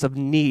and this sense of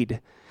need,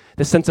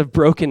 this sense of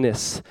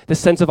brokenness, this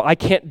sense of I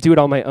can't do it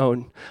on my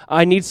own.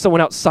 I need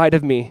someone outside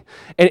of me.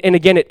 And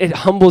again, it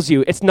humbles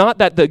you. It's not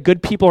that the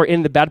good people are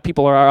in, the bad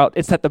people are out.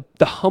 It's that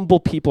the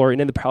humble people are in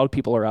and the proud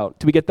people are out.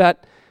 Do we get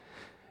that?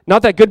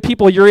 Not that good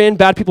people you're in,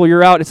 bad people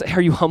you're out. It's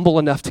are you humble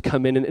enough to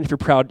come in, and if you're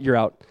proud, you're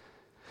out.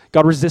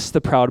 God resists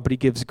the proud, but he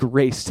gives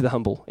grace to the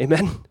humble.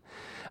 Amen?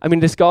 I mean,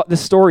 this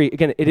story,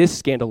 again, it is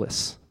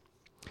scandalous.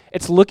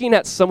 It's looking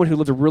at someone who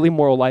lived a really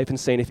moral life and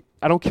saying, if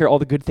I don't care all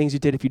the good things you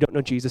did, if you don't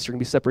know Jesus, you're going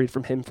to be separated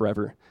from him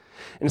forever.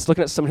 And it's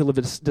looking at someone who lived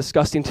a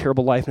disgusting,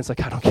 terrible life, and it's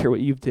like, I don't care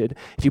what you did.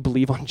 If you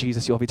believe on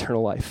Jesus, you'll have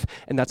eternal life.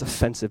 And that's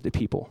offensive to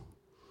people.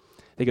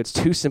 They go, it's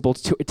too simple.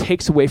 It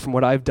takes away from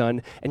what I've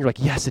done. And you're like,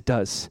 yes, it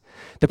does.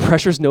 The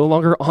pressure's no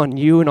longer on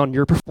you and on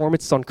your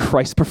performance. It's on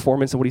Christ's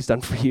performance and what he's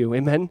done for you.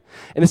 Amen?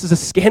 And this is a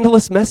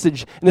scandalous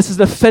message. And this is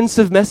an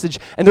offensive message.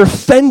 And they're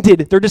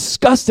offended. They're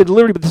disgusted,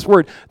 literally with this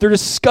word. They're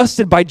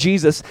disgusted by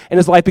Jesus and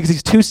his life because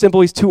he's too simple.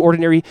 He's too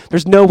ordinary.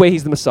 There's no way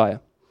he's the Messiah.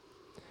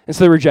 And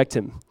so they reject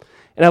him.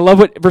 And I love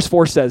what verse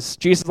 4 says.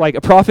 Jesus is like,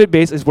 a prophet,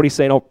 is what he's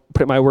saying. I'll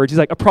put it in my words. He's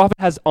like, a prophet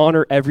has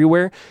honor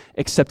everywhere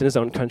except in his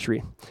own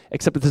country,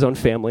 except with his own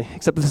family,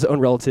 except with his own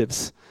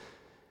relatives.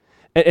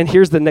 And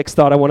here's the next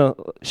thought I want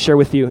to share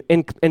with you.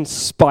 In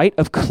spite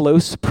of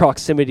close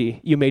proximity,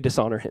 you may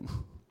dishonor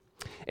him.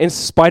 In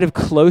spite of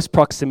close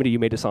proximity, you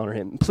may dishonor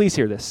him. Please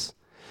hear this.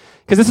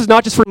 Because this is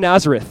not just for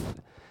Nazareth.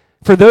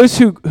 For those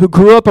who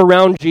grew up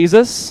around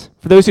Jesus,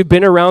 for those who've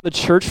been around the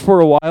church for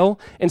a while,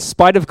 in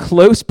spite of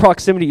close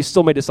proximity, you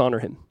still may dishonor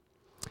him.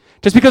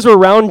 Just because we're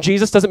around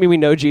Jesus doesn't mean we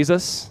know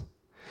Jesus.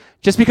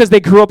 Just because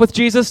they grew up with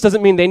Jesus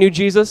doesn't mean they knew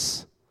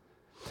Jesus.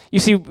 You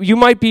see, you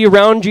might be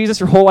around Jesus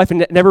your whole life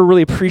and never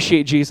really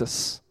appreciate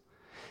Jesus.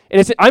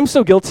 And I'm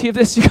so guilty of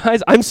this, you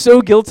guys. I'm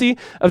so guilty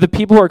of the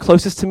people who are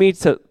closest to me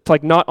to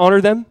like not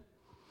honor them,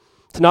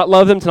 to not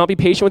love them, to not be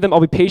patient with them. I'll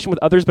be patient with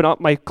others, but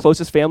not my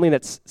closest family, and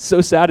that's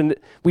so sad. And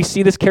we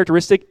see this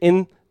characteristic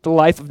in the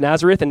life of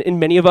Nazareth and in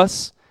many of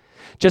us.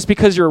 Just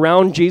because you're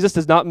around Jesus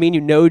does not mean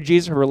you know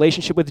Jesus or a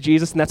relationship with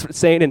Jesus, and that's what it's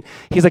saying. And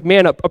he's like,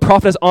 man, a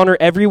prophet has honor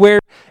everywhere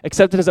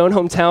except in his own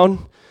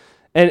hometown.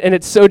 And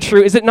it's so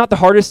true. Is it not the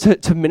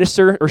hardest to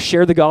minister or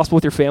share the gospel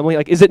with your family?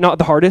 Like, is it not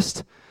the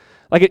hardest?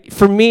 Like,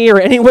 for me or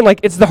anyone, like,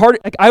 it's the hard.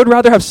 Like, I would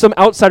rather have some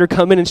outsider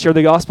come in and share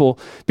the gospel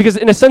because,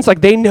 in a sense,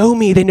 like, they know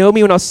me. They know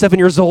me when I was 7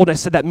 years old, and I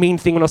said that mean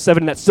thing when I was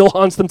 7, and that still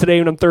haunts them today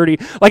when I'm 30.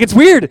 Like, it's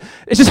weird.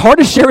 It's just hard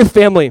to share with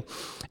family.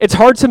 It's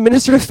hard to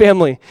minister to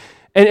family.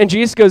 And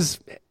Jesus goes,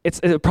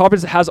 a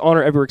prophet has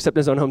honor everywhere except in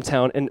his own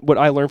hometown. And what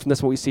I learned from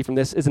this, what we see from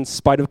this, is in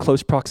spite of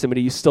close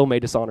proximity, you still may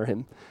dishonor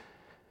him.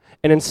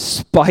 And in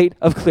spite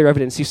of clear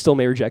evidence, you still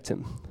may reject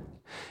him.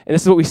 And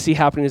this is what we see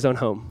happen in his own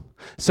home.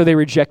 So they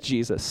reject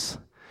Jesus.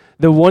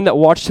 The one that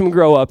watched him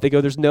grow up, they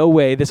go, there's no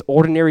way this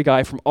ordinary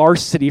guy from our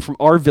city, from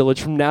our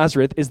village, from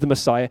Nazareth is the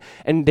Messiah.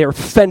 And they're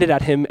offended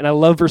at him. And I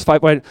love verse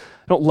 5. Well, I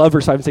don't love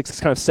verse 5 and 6. It's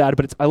kind of sad,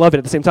 but I love it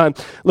at the same time.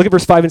 Look at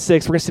verse 5 and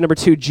 6. We're going to see number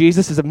 2.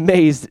 Jesus is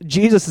amazed.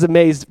 Jesus is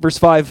amazed. Verse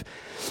 5.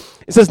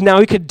 It says, now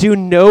he could do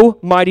no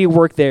mighty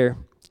work there,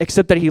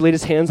 except that he laid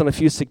his hands on a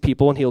few sick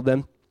people and healed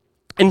them.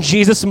 And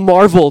Jesus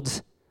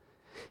marveled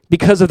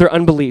because of their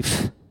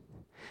unbelief,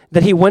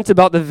 that he went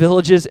about the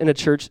villages in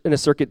a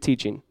circuit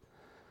teaching.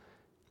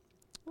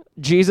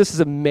 Jesus is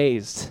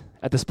amazed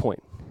at this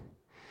point.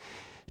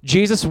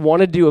 Jesus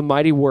wanted to do a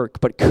mighty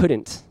work, but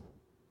couldn't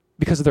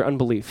because of their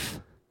unbelief.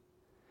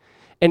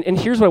 And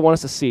here's what I want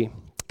us to see,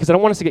 because I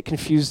don't want us to get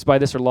confused by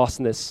this or lost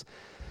in this.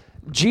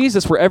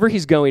 Jesus, wherever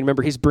he's going,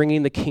 remember, he's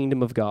bringing the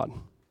kingdom of God.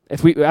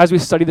 As we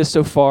study this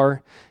so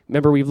far,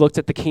 remember, we've looked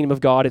at the kingdom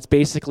of God. It's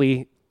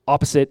basically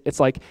opposite. It's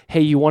like,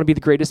 hey, you want to be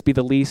the greatest, be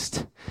the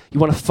least. You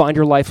want to find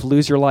your life,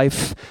 lose your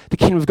life. The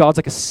kingdom of God's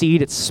like a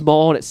seed. It's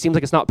small and it seems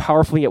like it's not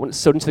powerful, yet when it's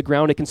sowed into the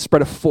ground, it can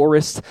spread a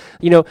forest.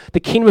 You know,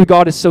 the kingdom of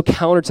God is so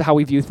counter to how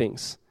we view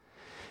things.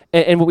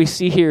 And what we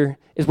see here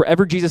is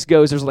wherever Jesus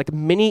goes, there's like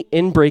many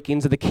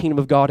inbreakings of the kingdom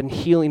of God and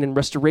healing and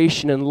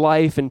restoration and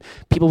life and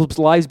people's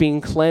lives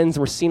being cleansed,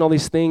 and we're seeing all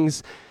these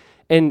things.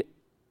 And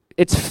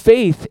it's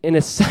faith, in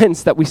a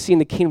sense, that we see in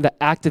the kingdom that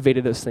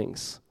activated those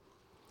things.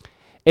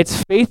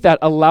 It's faith that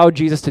allowed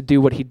Jesus to do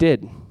what he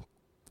did.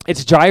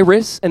 It's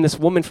Jairus and this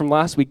woman from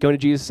last week going to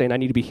Jesus saying, I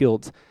need to be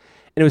healed.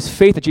 And it was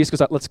faith that Jesus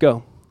goes, let's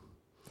go.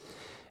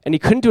 And he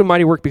couldn't do a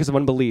mighty work because of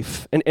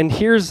unbelief. And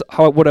here's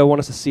what I want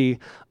us to see.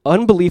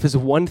 Unbelief is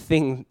one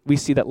thing we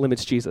see that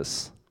limits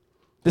Jesus.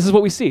 This is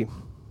what we see.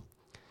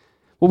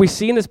 What we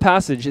see in this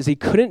passage is he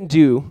couldn't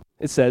do,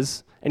 it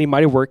says, any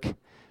mighty work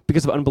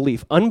because of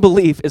unbelief.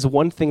 Unbelief is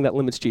one thing that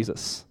limits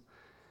Jesus.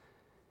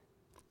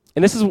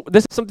 And this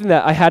is something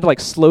that I had to like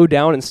slow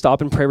down and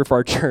stop and pray for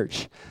our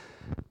church.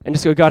 And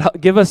just go, God,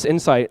 give us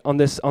insight on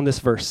this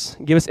verse.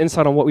 Give us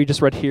insight on what we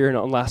just read here and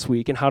on last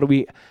week, and how do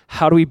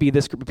we be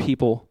this group of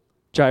people,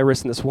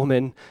 Jairus and this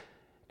woman,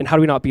 and how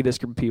do we not be this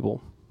group of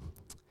people?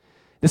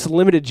 This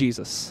limited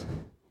Jesus.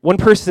 One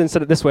person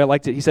said it this way, I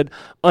liked it. He said,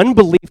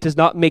 unbelief does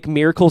not make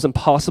miracles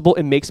impossible,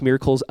 it makes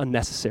miracles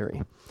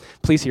unnecessary.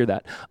 Please hear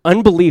that.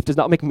 Unbelief does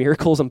not make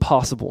miracles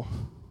impossible,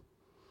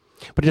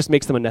 but it just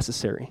makes them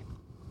unnecessary.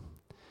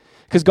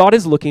 Because God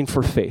is looking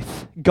for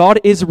faith. God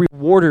is a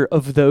rewarder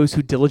of those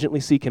who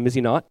diligently seek him, is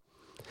he not?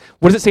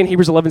 What does it say in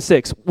Hebrews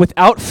 11:6?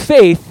 Without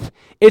faith,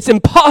 it's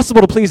impossible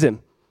to please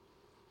him.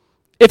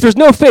 If there's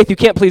no faith, you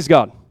can't please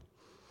God.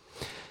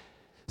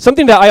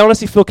 Something that I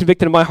honestly feel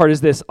convicted in my heart is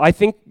this. I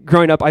think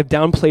growing up, I've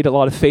downplayed a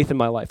lot of faith in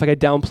my life. Like I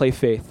downplay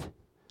faith.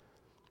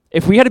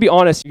 If we had to be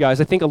honest, you guys,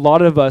 I think a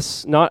lot of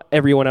us, not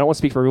everyone, I don't want to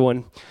speak for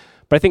everyone,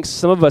 but I think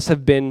some of us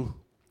have been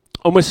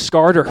almost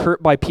scarred or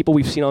hurt by people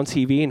we've seen on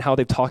TV and how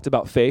they've talked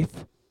about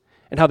faith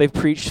and how they've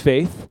preached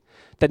faith,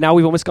 that now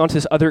we've almost gone to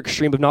this other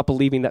extreme of not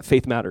believing that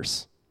faith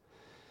matters.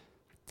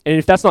 And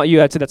if that's not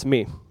you, I'd say that's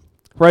me.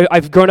 Where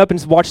I've grown up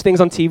and watched things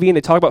on TV and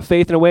they talk about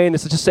faith in a way and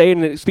this is just saying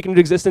and it's speaking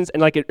into existence,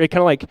 and like it kind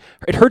of like,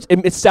 it hurts,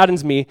 it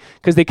saddens me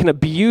because they can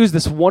abuse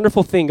this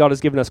wonderful thing God has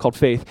given us called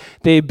faith.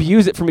 They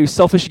abuse it for maybe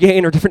selfish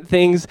gain or different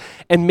things,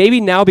 and maybe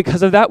now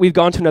because of that we've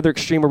gone to another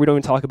extreme where we don't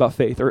even talk about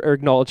faith or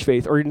acknowledge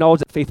faith or acknowledge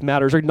that faith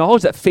matters or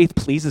acknowledge that faith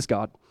pleases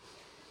God,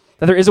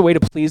 that there is a way to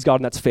please God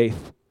and that's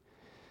faith.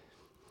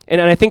 And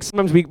I think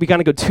sometimes we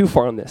kind of go too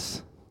far on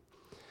this.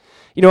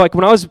 You know, like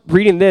when I was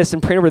reading this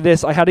and praying over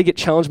this, I had to get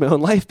challenged in my own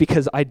life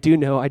because I do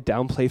know I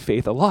downplay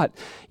faith a lot.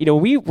 You know,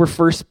 we were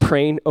first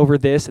praying over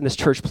this in this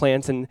church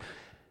plant, and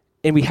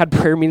we had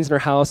prayer meetings in our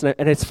house, and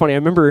it's funny, I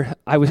remember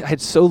I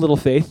had so little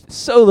faith.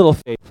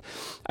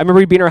 I remember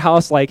we'd be in our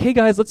house like, hey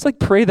guys, let's like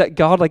pray that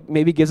God like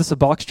maybe gives us a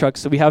box truck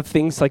so we have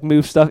things like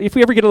move stuff. If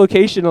we ever get a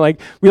location,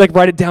 like we like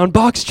write it down,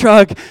 box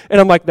truck, and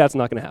I'm like, that's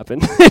not gonna happen.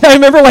 I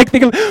remember like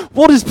thinking,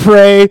 we'll just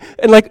pray,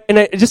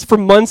 and just for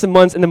months and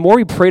months, and the more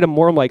we prayed, the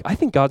more I'm like, I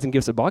think God's gonna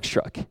give us a box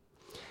truck.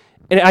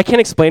 And I can't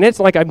explain it. It's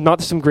like I'm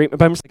not some great,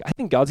 but I'm just like, I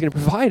think God's going to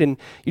provide. And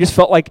you just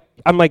felt like,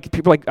 I'm like,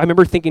 people like, I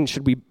remember thinking,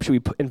 should we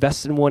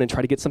invest in one and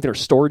try to get something or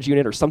storage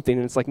unit or something?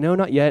 And it's like, no,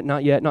 not yet.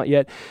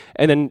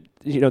 And then,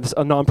 you know,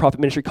 a nonprofit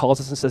ministry calls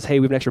us and says, hey,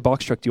 we have an extra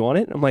box truck. Do you want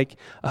it? And I'm like,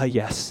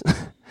 yes.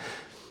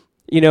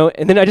 You know,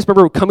 and then I just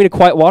remember coming to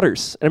Quiet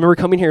Waters. And I remember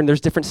coming here and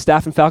there's different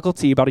staff and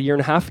faculty about a year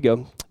and a half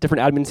ago,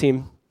 different admin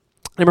team.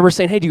 I remember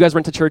saying, hey, do you guys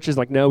rent to churches?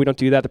 Like, no, we don't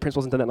do that. The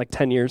principal hasn't done that in like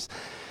 10 years.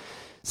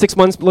 6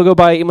 months go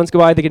by, 8 months go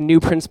by, they get a new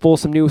principal,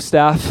 some new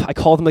staff. I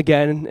call them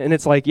again, and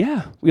it's like,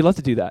 yeah, we'd love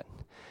to do that.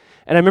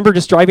 And I remember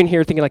just driving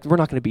here thinking, like, we're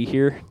not going to be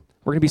here.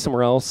 We're going to be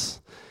somewhere else.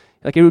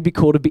 Like, it would be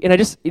cool to be. And I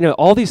just, you know,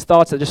 all these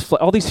thoughts that just,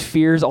 all these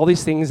fears, all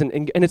these things,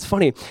 and it's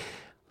funny.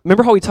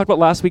 Remember how we talked about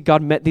last week,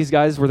 God met these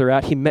guys where they're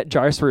at. He met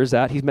Jairus where he's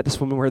at. He's met this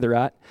woman where they're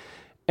at.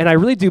 And I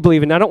really do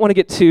believe, and I don't want to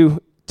get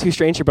too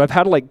strange here, but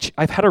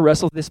I've had to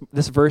wrestle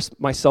this verse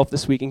myself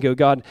this week and go,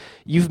 God,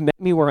 you've met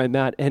me where I'm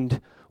at,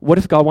 and what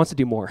if God wants to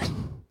do more?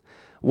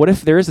 What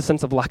if there is a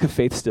sense of lack of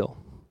faith still?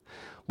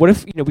 What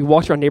if, you know, we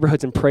walked around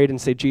neighborhoods and prayed and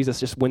say,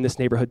 Jesus, just win this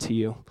neighborhood to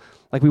you.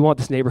 Like, we want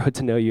this neighborhood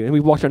to know you. And we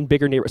walked around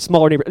bigger neighborhoods,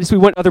 smaller neighborhoods. We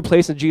went other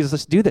places and Jesus,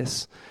 let's do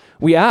this.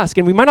 We ask,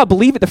 and we might not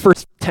believe it the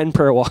first 10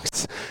 prayer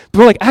walks. But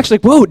we're like, actually,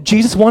 whoa,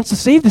 Jesus wants to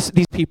save these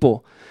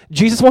people.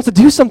 Jesus wants to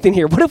do something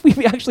here. What if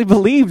we actually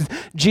believed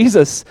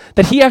Jesus,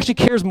 that he actually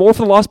cares more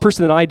for the lost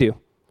person than I do?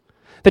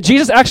 That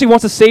Jesus actually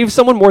wants to save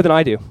someone more than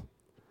I do?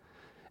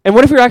 And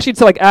what if we were actually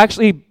to like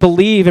actually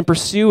believe and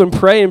pursue and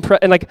pray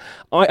and like,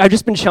 I've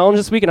just been challenged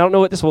this week and I don't know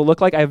what this will look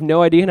like. I have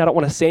no idea and I don't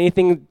want to say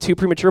anything too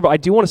premature, but I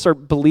do want to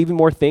start believing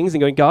more things and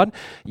going, God,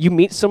 you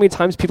meet so many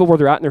times people where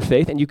they're at in their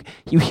faith, and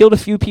you healed a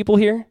few people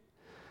here,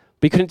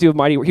 but you couldn't do a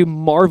mighty work. You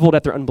marveled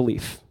at their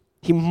unbelief.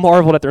 He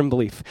marveled at their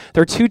unbelief.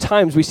 There are 2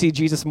 times we see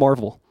Jesus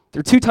marvel. There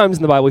are 2 times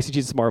in the Bible we see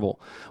Jesus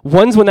marvel.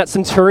 One's when that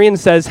centurion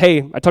says, hey,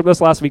 I talked about this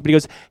last week, but he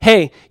goes,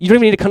 hey, you don't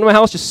even need to come to my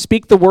house, just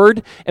speak the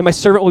word, and my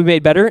servant will be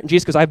made better. And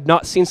Jesus goes, I have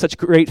not seen such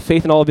great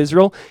faith in all of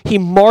Israel. He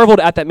marveled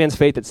at that man's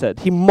faith, it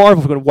said. He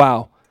marveled, going,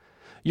 wow,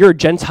 you're a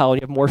Gentile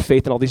and you have more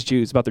faith than all these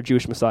Jews about their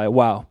Jewish Messiah.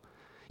 Wow.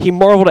 He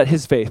marveled at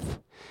his faith.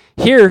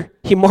 Here,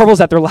 he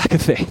marvels at their lack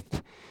of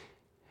faith.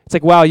 It's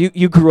like, wow,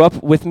 you grew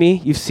up with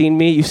me, you've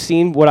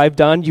seen what I've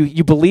done,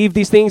 you believe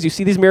these things, you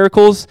see these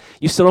miracles,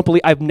 you still don't believe.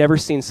 I've never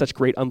seen such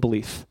great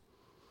unbelief.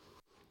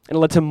 And it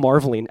led to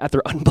marveling at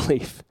their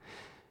unbelief.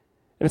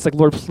 And it's like,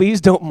 Lord,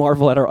 please don't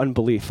marvel at our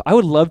unbelief. I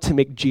would love to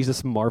make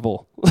Jesus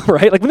marvel,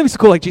 right? Like, wouldn't it be so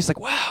cool? Like, Jesus,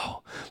 like,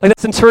 wow. Like that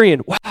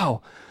centurion,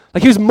 wow.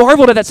 Like, he was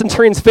marveled at that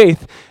centurion's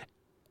faith,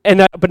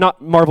 but not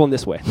marvel in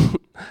this way.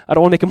 I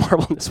don't want to make him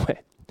marvel in this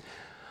way.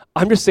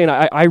 I'm just saying,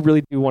 I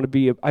really do want to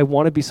be, I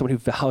want to be someone who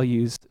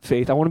values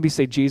faith. I want to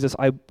say, Jesus,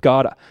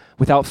 God,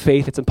 without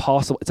faith, it's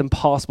impossible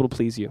to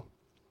please you.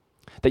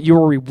 That you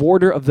are a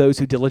rewarder of those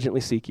who diligently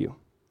seek you.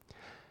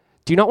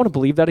 Do you not want to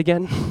believe that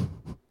again?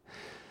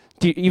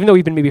 Even though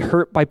we've been maybe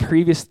hurt by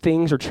previous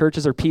things or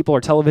churches or people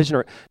or television,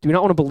 or do we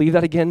not want to believe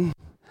that again?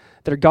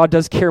 That God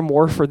does care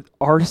more for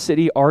our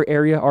city, our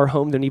area, our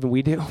home than even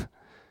we do?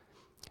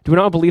 Do we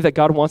not believe that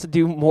God wants to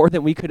do more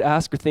than we could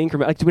ask or think? Or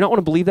do we not want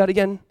to believe that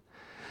again?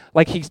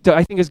 I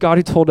think it's God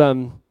who told,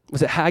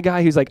 was it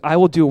Haggai? Who's like, I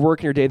will do a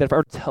work in your day that if I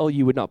were to tell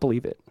you, would not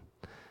believe it.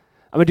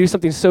 I'm going to do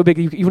something so big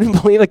you wouldn't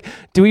believe.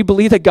 Do we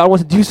believe that God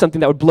wants to do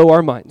something that would blow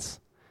our minds?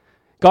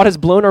 God has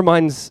blown our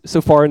minds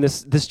so far in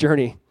this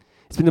journey.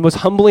 It's been the most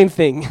humbling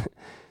thing.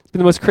 It's been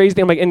the most crazy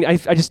thing. And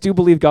I just do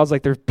believe God's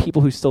like, there are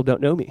people who still don't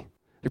know me.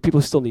 There are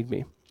people who still need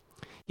me.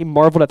 He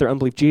marveled at their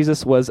unbelief.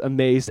 Jesus was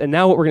amazed. And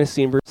now what we're going to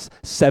see in verse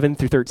 7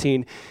 through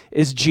 13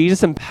 is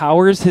Jesus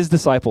empowers his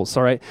disciples,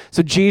 all right?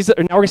 So now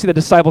we're going to see the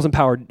disciples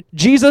empowered.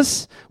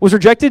 Jesus was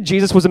rejected.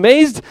 Jesus was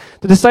amazed.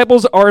 The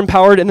disciples are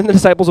empowered, and then the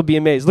disciples will be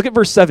amazed. Look at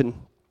verse 7.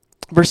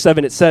 Verse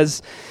 7, it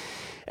says,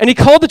 and he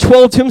called the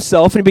 12 to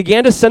himself, and he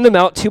began to send them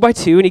out 2 by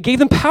 2, and he gave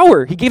them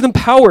power. He gave them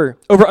power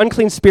over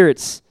unclean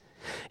spirits.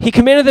 He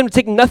commanded them to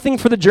take nothing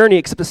for the journey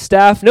except a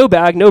staff, no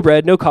bag, no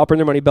bread, no copper in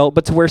their money belt,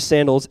 but to wear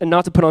sandals and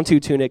not to put on 2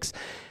 tunics.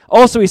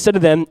 Also, he said to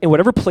them, in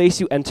whatever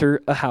place you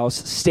enter a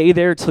house, stay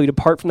there till you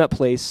depart from that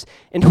place.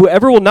 And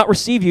whoever will not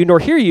receive you nor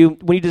hear you,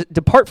 when you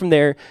depart from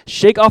there,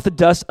 shake off the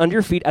dust under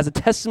your feet as a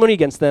testimony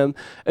against them.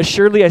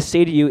 Assuredly, I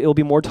say to you, it will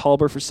be more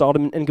tolerable for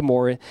Sodom and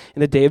Gomorrah in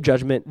the day of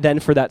judgment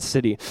than for that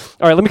city.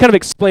 All right, let me kind of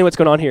explain what's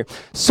going on here.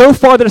 So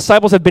far, the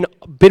disciples have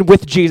been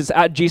with Jesus,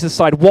 at Jesus'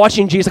 side,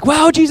 watching Jesus.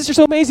 Wow, Jesus, you're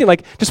so amazing.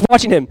 Just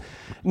watching him.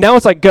 Now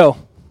it's go.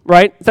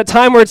 Right? It's that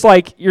time where it's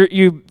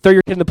you throw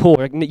your kid in the pool,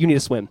 you need to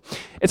swim.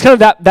 It's kind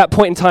of that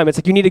point in time.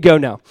 It's you need to go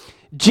now.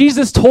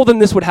 Jesus told them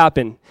this would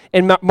happen.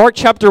 In Mark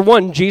chapter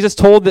 1, Jesus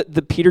told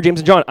the Peter,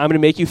 James, and John, I'm going to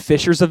make you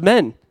fishers of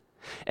men.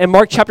 And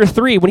Mark chapter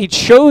 3, when he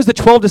chose the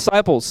 12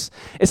 disciples,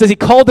 it says he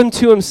called them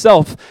to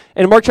himself.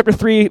 And in Mark chapter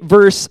 3,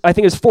 verse, I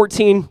think it was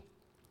 14,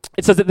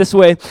 it says it this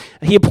way,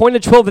 he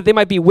appointed 12 that they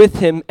might be with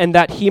him and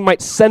that he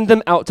might send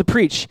them out to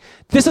preach.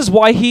 This is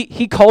why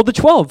he called the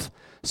 12,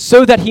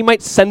 so that he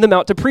might send them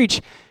out to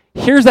preach.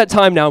 Here's that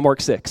time now,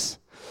 Mark 6.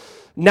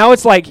 Now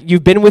it's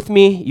you've been with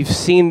me, you've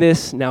seen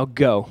this, now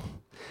go.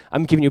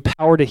 I'm giving you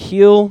power to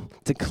heal,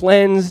 to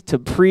cleanse, to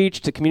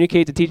preach, to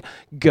communicate, to teach.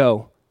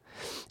 Go.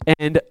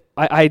 And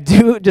I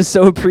do just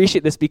so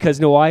appreciate this because,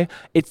 you know why?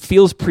 It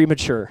feels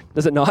premature,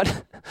 does it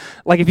not?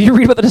 If you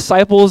read about the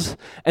disciples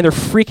and they're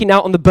freaking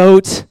out on the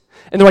boat,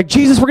 and they're like,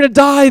 Jesus, we're going to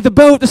die. The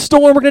boat, the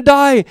storm, we're going to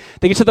die.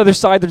 They get to the other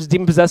side. There's a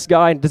demon-possessed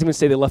guy, and it doesn't even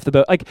say they left the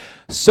boat.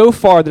 So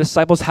far, the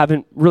disciples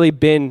haven't really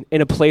been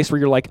in a place where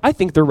you're I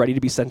think they're ready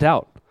to be sent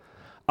out.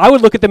 I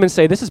would look at them and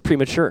say, this is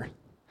premature.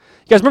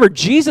 You guys remember,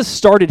 Jesus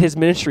started his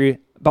ministry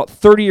about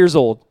 30 years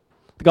old.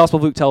 The Gospel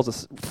of Luke tells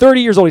us.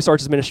 30 years old, he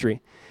starts his ministry.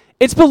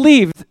 It's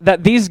believed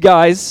that these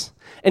guys,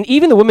 and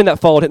even the women that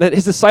followed him, that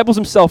his disciples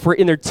himself were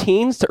in their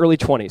teens to early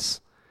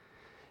 20s.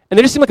 And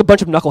they just seem like a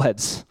bunch of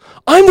knuckleheads.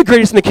 I'm the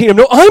greatest in the kingdom.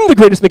 No, I'm the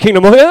greatest in the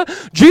kingdom. Oh, yeah?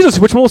 Jesus,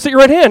 which one will sit at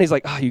your right hand? He's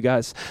like, you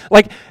guys.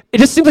 It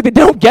just seems like they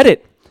don't get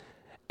it.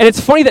 And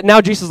it's funny that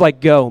now Jesus is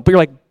go. But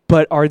you're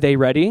but are they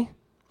ready?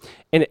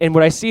 And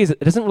what I see is it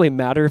doesn't really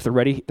matter if they're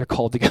ready. They're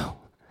called to go.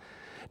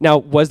 Now,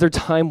 was there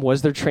time?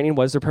 Was there training?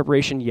 Was there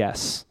preparation?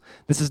 Yes.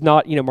 This is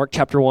not, Mark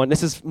chapter 1.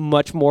 This is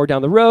much more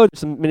down the road.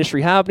 There's some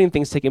ministry happening,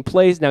 things taking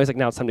place. Now he's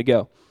now it's time to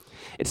go.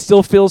 It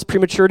still feels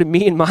premature to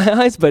me in my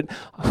eyes, but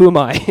who am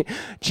I?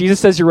 Jesus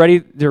says, you're ready,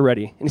 they're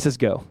ready. And he says,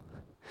 go.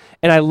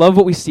 And I love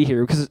what we see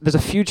here because there's a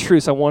few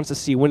truths I want us to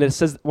see. When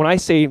I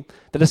say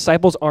the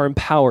disciples are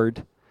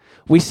empowered,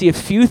 we see a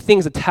few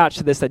things attached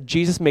to this that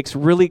Jesus makes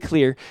really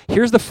clear.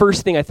 Here's the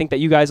first thing I think that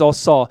you guys all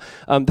saw.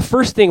 The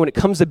first thing when it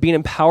comes to being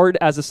empowered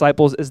as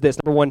disciples is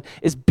this. Number one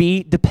is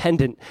be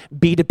dependent.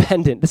 Be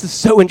dependent. This is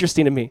so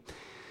interesting to me.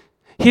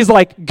 He's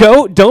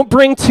go, don't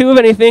bring 2 of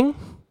anything.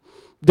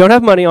 Don't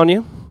have money on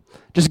you.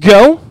 Just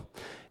go.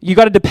 You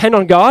got to depend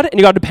on God, and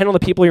you got to depend on the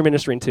people you're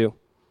ministering to.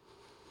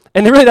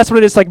 And really, that's what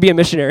it is be a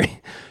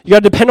missionary. You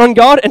got to depend on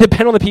God and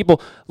depend on the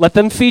people. Let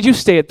them feed you.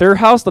 Stay at their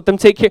house. Let them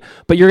take care.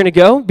 But you're going to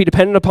go, be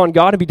dependent upon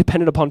God, and be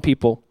dependent upon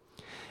people.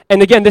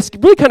 And again, this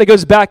really kind of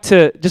goes back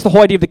to just the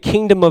whole idea of the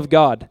kingdom of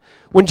God.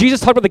 When Jesus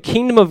talked about the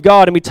kingdom of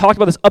God, and we talked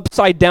about this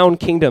upside-down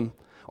kingdom,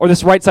 or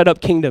this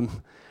right-side-up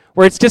kingdom,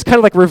 where it's just kind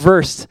of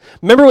reversed.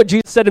 Remember what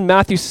Jesus said in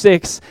Matthew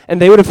 6,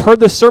 and they would have heard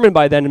the sermon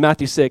by then in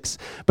Matthew 6.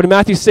 But in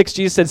Matthew 6,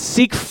 Jesus said,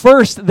 seek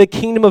first the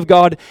kingdom of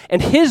God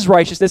and his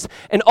righteousness,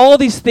 and all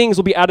these things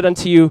will be added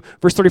unto you.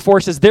 Verse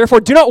 34 says,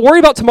 therefore, do not worry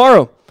about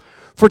tomorrow,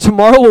 for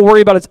tomorrow will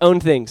worry about its own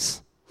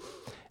things.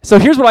 So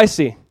here's what I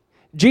see.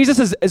 Jesus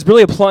is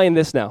really applying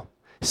this now.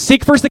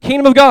 Seek first the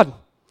kingdom of God.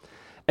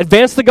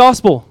 Advance the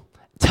gospel.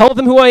 Tell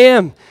them who I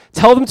am.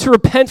 Tell them to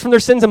repent from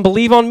their sins and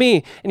believe on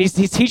me. And he's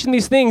teaching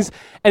these things.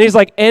 And he's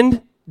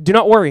and do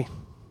not worry.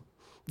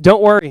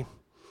 Don't worry.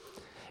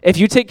 If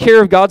you take care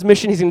of God's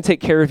mission, he's going to take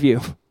care of you.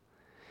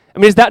 I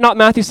mean, is that not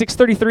Matthew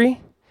 6:33?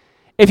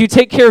 If you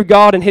take care of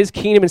God and his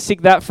kingdom and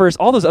seek that first,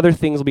 all those other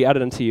things will be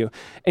added unto you.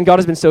 And God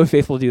has been so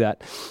faithful to do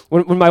that.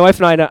 When my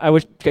wife and I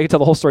wish I could tell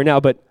the whole story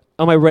now, but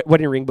on my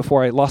wedding ring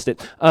before I lost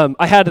it.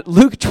 I had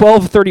Luke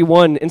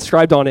 12:31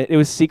 inscribed on it. It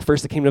was seek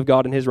first the kingdom of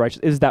God and his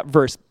righteousness. It was that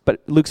verse,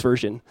 but Luke's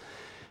version.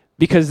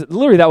 Because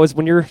literally that was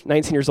when you're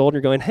 19 years old and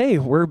you're going, hey,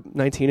 we're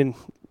 19 and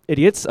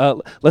idiots.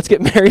 Let's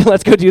get married.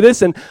 Let's go do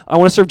this. And I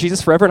want to serve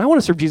Jesus forever. And I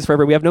want to serve Jesus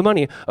forever. We have no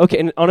money. Okay.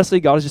 And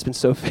honestly, God has just been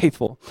so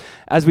faithful.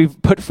 As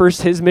we've put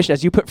first his mission,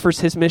 as you put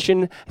first his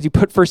mission, as you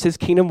put first his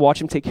kingdom,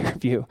 watch him take care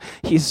of you.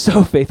 He's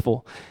so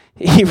faithful.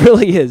 He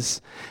really is.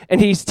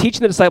 And he's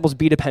teaching the disciples,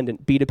 be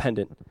dependent, be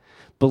dependent.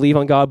 Believe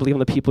on God, believe on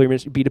the people you're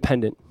ministering, be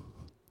dependent.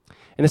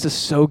 And this is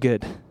so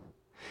good.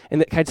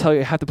 And can I tell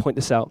you, I have to point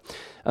this out.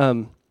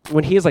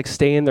 When he is like,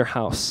 stay in their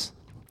house,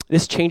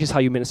 this changes how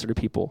you minister to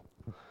people.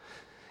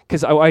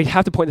 Because I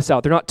have to point this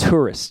out. They're not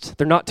tourists.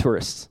 They're not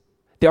tourists.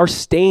 They are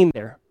staying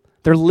there.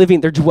 They're living,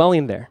 they're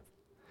dwelling there.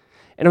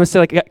 And I'm going to say,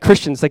 like,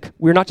 Christians, like,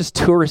 we're not just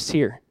tourists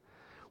here.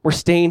 We're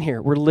staying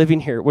here. We're living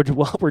here. We're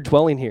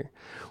dwelling here.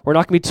 We're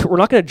not going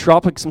to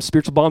drop like some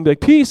spiritual bomb and be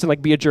like, peace, and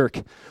like be a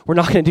jerk. We're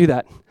not going to do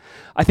that.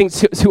 I think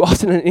too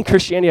often in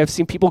Christianity, I've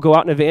seen people go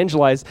out and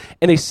evangelize,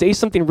 and they say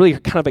something really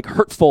kind of like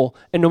hurtful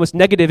and almost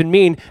negative and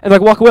mean, and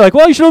like walk away like,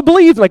 well, you should have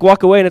believed, and like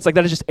walk away, and it's like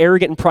that is just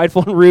arrogant and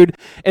prideful and rude.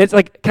 And it's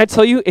like, can I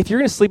tell you, if you're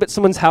going to sleep at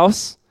someone's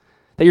house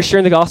that you're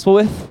sharing the gospel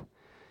with,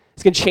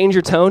 it's going to change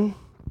your tone.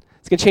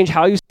 It's going to change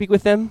how you speak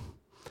with them,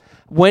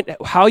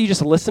 how you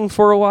just listen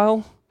for a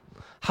while,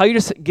 how you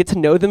just get to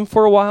know them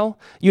for a while.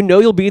 You know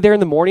you'll be there in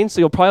the morning, so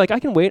you'll probably like, I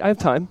can wait, I have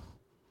time.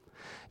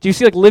 Do you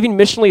see like living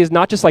missionally is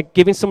not just like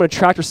giving someone a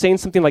tract or saying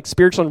something like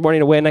spiritual and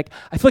running away? And like,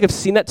 I feel like I've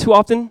seen that too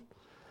often.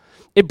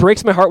 It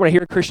breaks my heart when I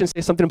hear a Christian say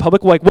something in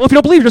public, like, well, if you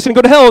don't believe, you're just going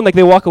to go to hell. And like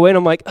they walk away and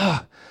I'm like,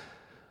 ugh.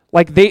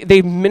 Like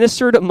they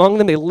ministered among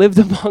them, they lived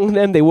among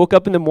them, they woke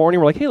up in the morning,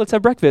 we're like, hey, let's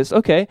have breakfast.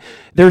 Okay.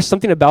 There's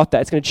something about that.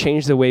 It's going to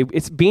change the way,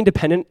 it's being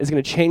dependent is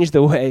going to change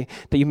the way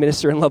that you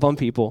minister and love on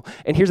people.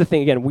 And here's the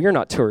thing, again, we are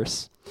not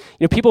tourists.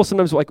 You know, people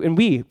sometimes like, and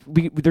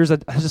there's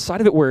a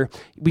side of it where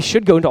we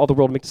should go into all the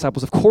world and make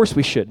disciples. Of course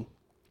we should.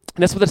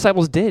 And that's what the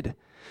disciples did.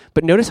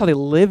 But notice how they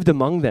lived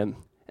among them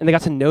and they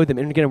got to know them.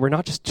 And again, we're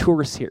not just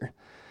tourists here.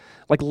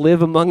 Like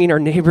live among our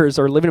neighbors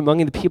or living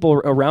among the people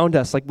around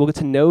us. Like we'll get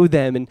to know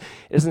them, and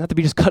it doesn't have to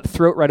be just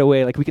cutthroat right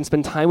away. Like we can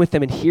spend time with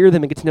them and hear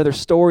them and get to know their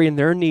story and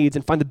their needs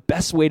and find the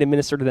best way to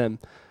minister to them.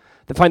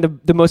 To find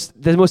the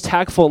most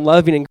tactful and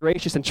loving and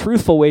gracious and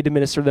truthful way to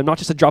minister to them, not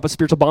just to drop a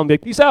spiritual bomb and be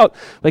like, peace out.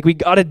 Like we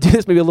got to do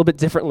this maybe a little bit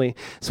differently.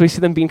 So we see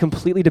them being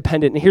completely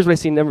dependent. And here's what I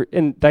see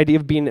in the idea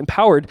of being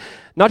empowered.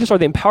 Not just are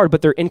they empowered,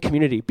 but they're in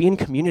community. Be in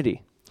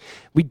community.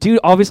 We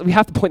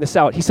have to point this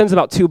out. He sends them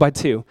out 2 by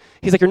 2.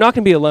 He's like, you're not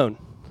going to be alone.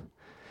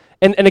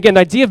 And again, the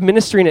idea of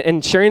ministering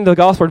and sharing the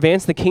gospel,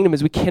 advancing the kingdom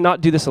is we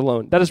cannot do this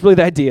alone. That is really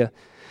the idea.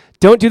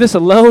 Don't do this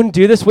alone.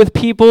 Do this with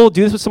people.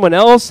 Do this with someone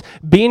else.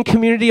 Be in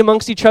community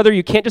amongst each other.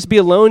 You can't just be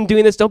alone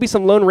doing this. Don't be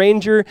some lone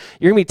ranger.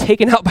 You're going to be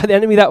taken out by the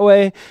enemy that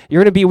way. You're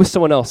going to be with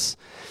someone else.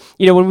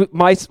 You know,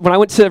 when I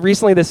went to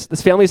recently this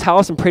family's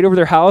house and prayed over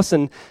their house,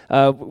 and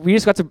we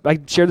just I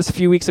shared this a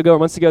few weeks ago or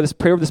months ago, this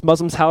prayer over this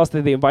Muslim's house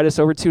that they invited us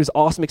over to. Is an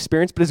awesome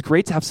experience, but it's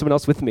great to have someone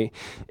else with me.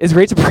 It's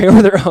great to pray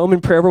over their home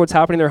and pray over what's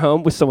happening in their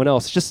home with someone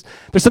else. Just,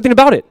 there's something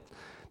about it.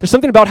 There's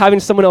something about having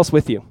someone else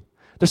with you.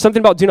 There's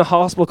something about doing a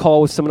hospital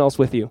call with someone else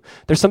with you.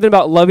 There's something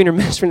about loving or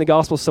ministering the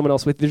gospel with someone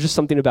else with you. There's just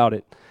something about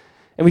it.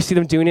 And we see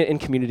them doing it in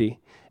community.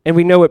 And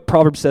we know what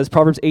Proverbs says.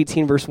 Proverbs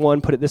 18 verse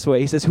 1 put it this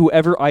way. He says,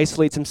 whoever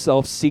isolates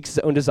himself seeks his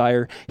own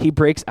desire. He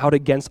breaks out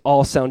against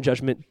all sound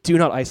judgment. Do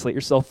not isolate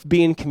yourself.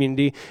 Be in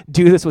community.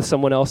 Do this with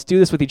someone else. Do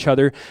this with each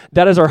other.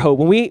 That is our hope.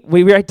 When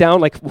we write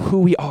down like who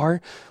we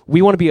are,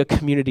 we want to be a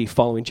community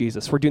following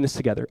Jesus. We're doing this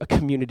together. A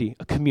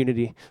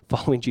community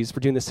following Jesus. We're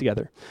doing this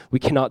together. We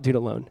cannot do it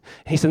alone.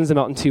 He sends them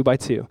out in 2 by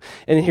 2.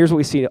 And then here's what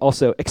we see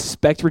also.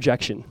 Expect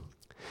rejection.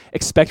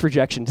 Expect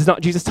rejection. Does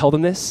not Jesus tell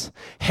them this?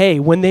 Hey,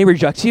 when they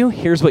reject you,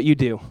 here's what you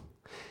do.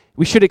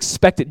 We should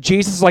expect it.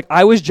 Jesus is like,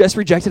 I was just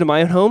rejected in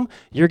my own home.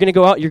 You're going to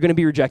go out. You're going to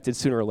be rejected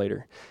sooner or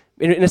later.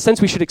 In a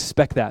sense, we should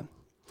expect that.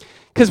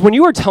 Because when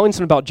you are telling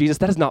someone about Jesus,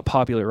 that is not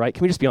popular, right?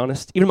 Can we just be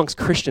honest? Even amongst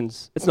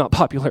Christians, it's not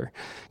popular.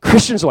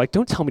 Christians are like,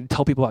 don't tell me to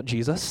tell people about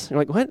Jesus. You're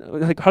like, what?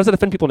 Like, how does that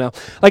offend people now?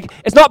 Like,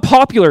 it's not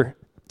popular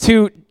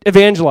to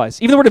evangelize.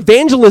 Even the word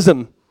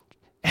evangelism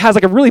has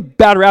like a really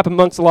bad rap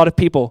amongst a lot of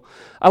people.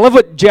 I love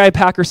what J.I.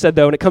 Packer said,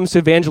 though, when it comes to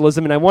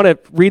evangelism, and I want to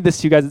read this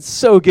to you guys. It's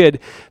so good,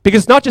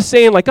 because it's not just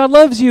saying, like, God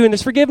loves you, and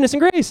there's forgiveness and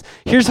grace.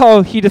 Here's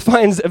how he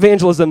defines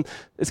evangelism.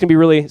 It's going to be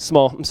really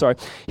small. I'm sorry.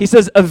 He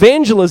says,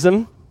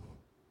 evangelism,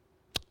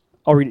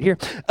 I'll read it here.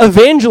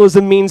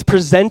 Evangelism means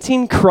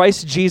presenting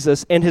Christ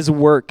Jesus and his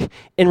work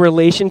in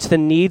relation to the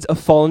needs of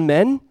fallen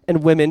men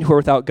and women who are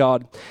without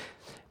God,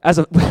 as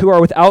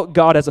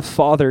a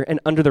father and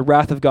under the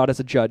wrath of God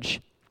as a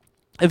judge.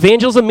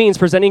 Evangelism means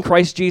presenting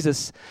Christ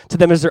Jesus to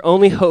them as their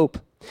only hope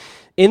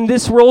in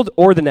this world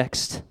or the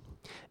next.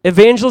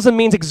 Evangelism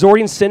means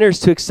exhorting sinners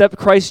to accept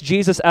Christ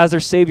Jesus as their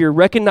Savior,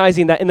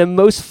 recognizing that in the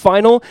most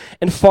final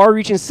and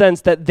far-reaching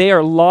sense that they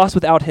are lost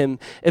without him.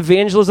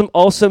 Evangelism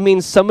also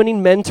means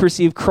summoning men to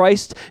receive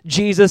Christ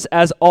Jesus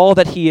as all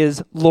that he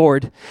is,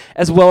 Lord,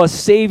 as well as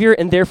Savior,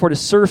 and therefore to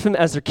serve him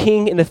as their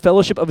King in the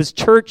fellowship of his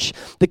church,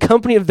 the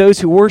company of those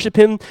who worship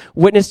him,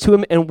 witness to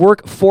him, and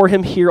work for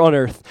him here on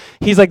earth.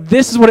 He's like,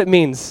 this is what it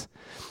means.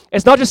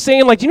 It's not just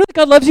saying, like, do you know that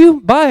God loves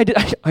you? Bye,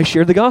 I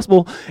shared the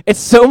gospel. It's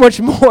so much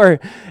more.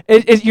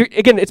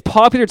 Again, it's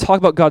popular to talk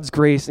about God's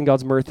grace and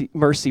God's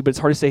mercy, but it's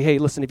hard to say, hey,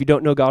 listen, if you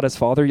don't know God as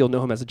Father, you'll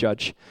know him as a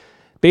judge.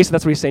 Basically,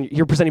 that's what he's saying.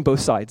 You're presenting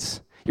both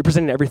sides. You're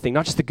presenting everything,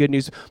 not just the good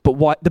news,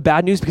 but the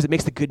bad news, because it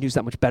makes the good news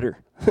that much better.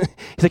 He's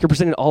like, you're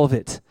presenting all of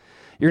it.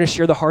 You're going to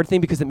share the hard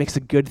thing because it makes the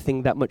good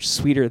thing that much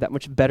sweeter, that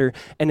much better,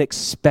 and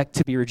expect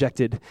to be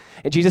rejected.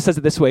 And Jesus says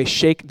it this way,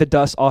 shake the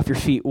dust off your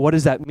feet. What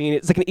does that mean?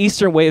 It's like an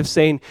Eastern way of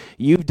saying,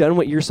 you've done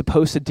what you're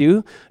supposed to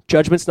do.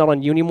 Judgment's not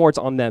on you anymore, it's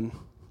on them.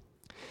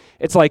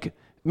 It's like,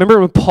 remember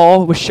when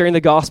Paul was sharing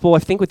the gospel, I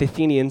think with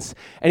Athenians,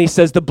 and he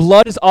says, the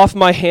blood is off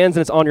my hands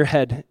and it's on your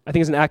head. I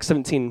think it's in Acts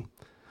 17.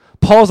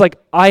 Paul's like,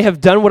 I have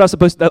done what I was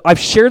supposed to. I've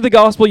shared the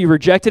gospel. You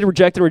rejected.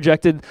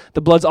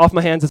 The blood's off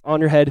my hands. It's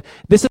on your head.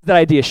 This is the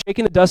idea.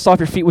 Shaking the dust off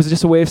your feet was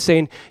just a way of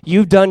saying,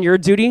 you've done your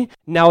duty.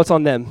 Now it's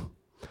on them.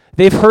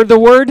 They've heard the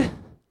word.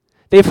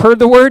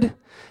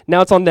 Now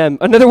it's on them.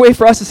 Another way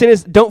for us to say it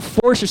is, don't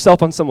force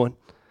yourself on someone.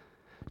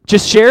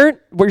 Just share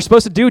it. What you're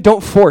supposed to do,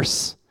 don't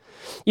force.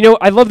 You know,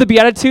 I love the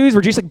Beatitudes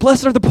where Jesus is like,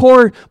 blessed are the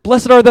poor.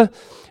 Blessed are the...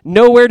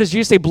 Nowhere does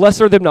Jesus say,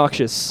 blessed are the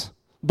obnoxious.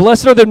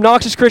 Blessed are the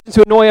obnoxious Christians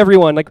who annoy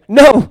everyone. Like,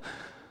 no,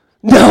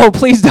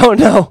 please don't,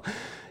 no.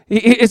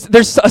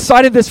 There's a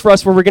side of this for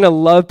us where we're going to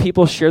love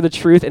people, share the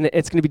truth, and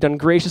it's going to be done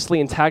graciously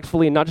and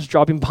tactfully and not just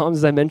dropping bombs,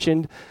 as I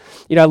mentioned.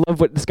 You know, I love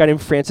what this guy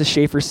named Francis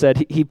Schaeffer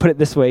said. He put it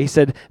this way. He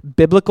said,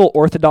 biblical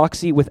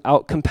orthodoxy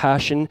without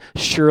compassion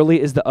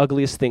surely is the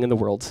ugliest thing in the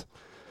world.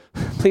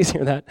 Please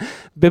hear that.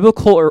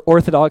 Biblical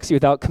orthodoxy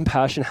without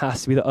compassion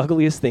has to be the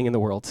ugliest thing in the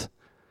world.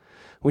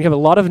 We have a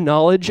lot of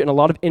knowledge and a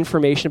lot of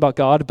information about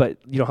God, but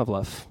you don't have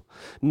love.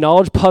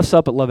 Knowledge puffs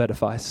up, but love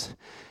edifies.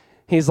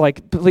 He's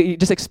like,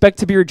 just expect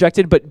to be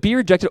rejected, but be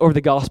rejected over the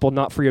gospel,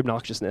 not for your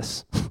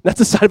obnoxiousness. That's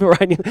the side of it where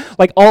I need,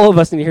 like all of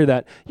us need to hear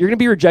that. You're going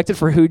to be rejected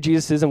for who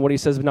Jesus is and what he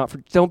says,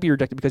 but don't be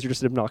rejected because you're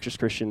just an obnoxious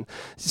Christian.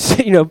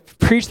 You know,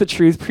 preach the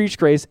truth, preach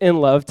grace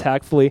in love,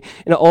 tactfully,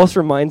 and it also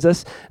reminds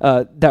us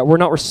that we're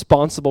not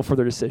responsible for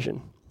their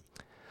decision.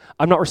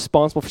 I'm not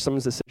responsible for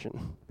someone's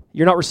decision.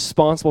 You're not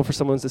responsible for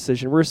someone's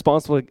decision. We're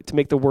responsible to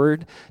make the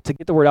word, to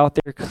get the word out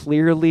there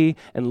clearly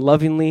and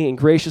lovingly and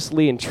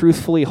graciously and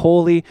truthfully,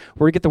 wholly.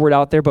 We're gonna get the word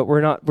out there, but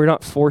we're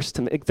not forced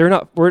to make.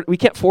 We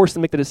can't force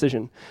them to make the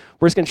decision.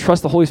 We're just gonna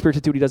trust the Holy Spirit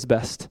to do what he does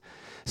best.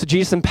 So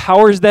Jesus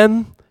empowers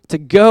them to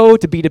go,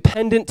 to be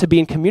dependent, to be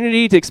in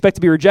community, to expect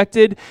to be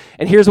rejected.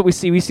 And here's what we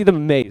see. We see them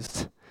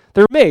amazed.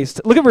 They're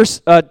amazed. Look at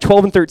verse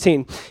 12 and 13.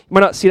 You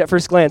might not see it at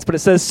first glance, but it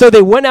says, so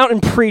they went out and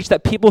preached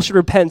that people should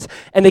repent,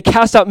 and they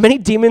cast out many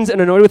demons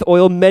and anointed with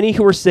oil many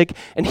who were sick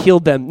and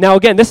healed them. Now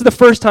again, this is the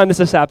first time this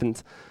has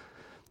happened.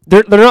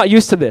 They're not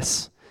used to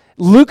this.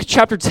 Luke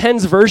chapter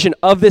 10's version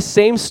of this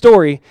same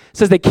story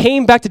says they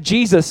came back to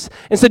Jesus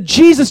and said,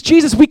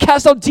 Jesus, we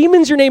cast out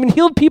demons in your name and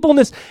healed people in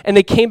this. And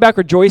they came back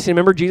rejoicing.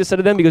 Remember, Jesus said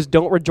to them, he goes,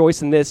 don't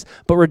rejoice in this,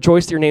 but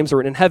rejoice that your names are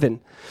written in heaven.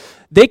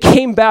 They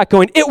came back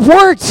going, it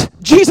worked.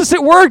 Jesus,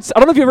 it worked. I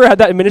don't know if you ever had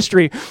that in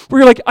ministry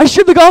where you're like, I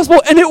shared the gospel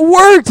and it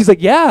worked. He's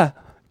like, yeah,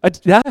 that's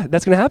going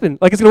to happen.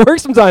 Like, it's going to work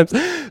sometimes.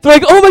 They're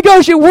like, oh my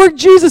gosh, it worked,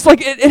 Jesus.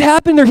 Like, it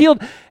happened. They're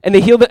healed. And they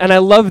healed it. And I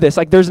love this.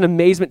 Like, there's an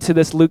amazement to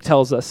this, Luke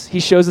tells us.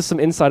 He shows us some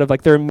insight of,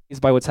 like, they're amazed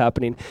by what's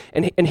happening.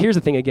 And here's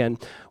the thing again.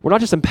 We're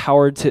not just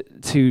empowered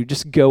to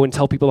just go and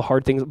tell people the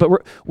hard things, but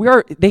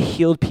they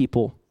healed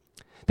people.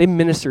 They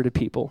minister to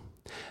people.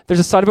 There's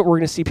a side of it where we're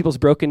going to see people's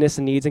brokenness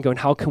and needs and going,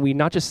 how can we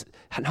not just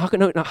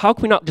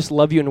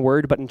love you in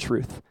word but in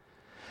truth?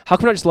 How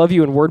can we not just love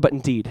you in word but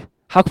in deed?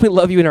 How can we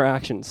love you in our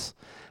actions?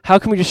 How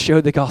can we just show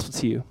the gospel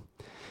to you?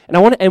 And I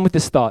want to end with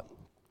this thought.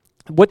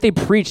 What they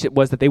preached it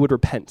was that they would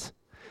repent.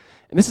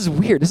 And this is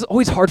weird. This is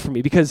always hard for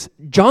me because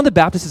John the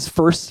Baptist's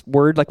first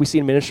word, like we see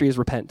in ministry, is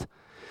repent.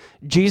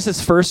 Jesus'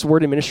 first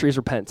word in ministry is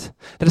repent.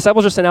 The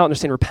disciples are sent out and they're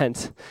saying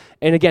repent.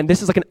 And again,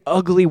 this is like an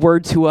ugly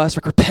word to us,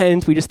 like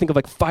repent. We just think of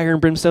like fire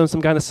and brimstone,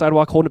 some guy on the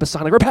sidewalk holding up a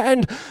sign like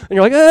repent. And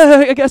you're like,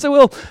 I guess I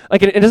will.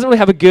 Like it doesn't really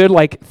have a good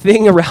like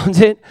thing around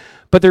it,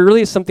 but there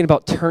really is something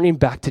about turning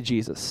back to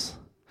Jesus.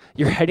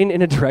 You're heading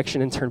in a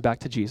direction and turn back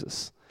to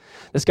Jesus.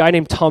 This guy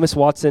named Thomas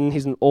Watson,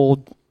 he's an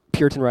old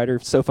Puritan writer,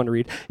 so fun to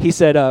read. He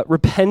said,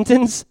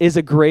 repentance is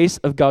a grace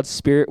of God's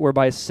Spirit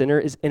whereby a sinner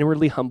is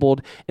inwardly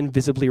humbled and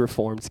visibly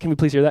reformed. Can we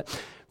please hear that?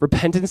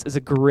 Repentance is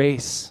a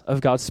grace of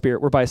God's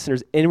Spirit whereby a sinner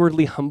is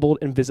inwardly humbled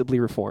and visibly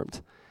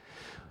reformed.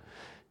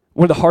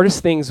 One of the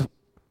hardest things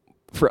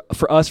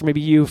for us, or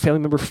maybe you, family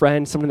member,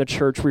 friend, someone in the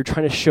church, where you're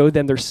trying to show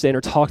them their sin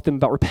or talk to them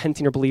about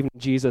repenting or believing in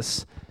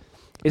Jesus,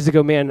 is to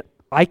go, man,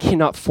 I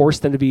cannot force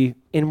them to be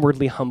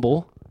inwardly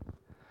humble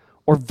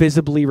or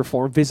visibly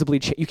reformed, visibly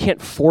change. You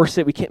can't force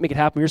it. We can't make it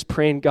happen. We're just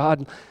praying,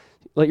 God,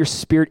 Let your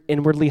Spirit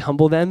inwardly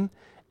humble them,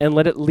 and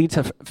let it lead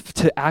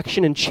to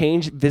action and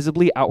change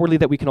visibly, outwardly,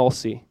 that we can all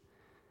see.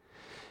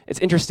 It's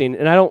interesting,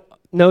 and I don't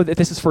know that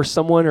this is for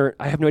someone, or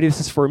I have no idea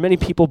this is for many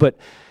people, but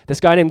this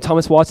guy named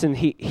Thomas Watson,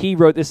 he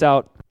wrote this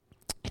out.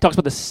 He talks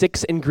about the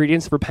 6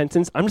 ingredients of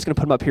repentance. I'm just going to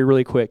put them up here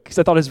really quick because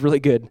I thought it was really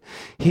good.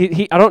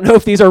 I don't know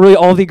if these are really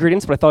all the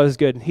ingredients, but I thought it was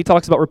good. He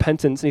talks about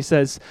repentance, and he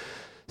says,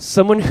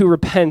 someone who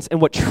repents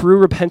and what true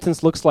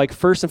repentance looks like,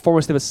 first and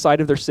foremost, they have a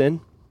sight of their sin.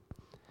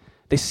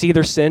 They see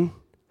their sin.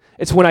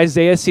 It's when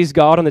Isaiah sees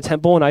God on the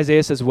temple, and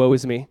Isaiah says, woe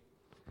is me.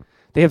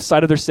 They have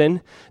sight of their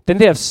sin. Then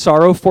they have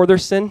sorrow for their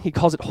sin. He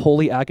calls it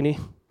holy agony.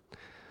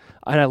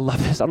 And I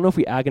love this. I don't know if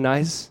we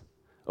agonize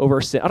over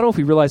our sin. I don't know if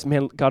we realize,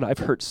 man, God, I've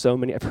hurt so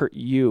many. I've hurt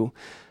you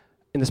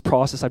in this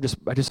process. I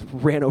just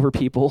ran over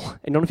people. And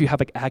I don't know if you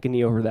have like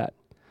agony over that.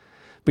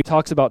 But he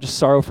talks about just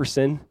sorrow for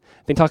sin.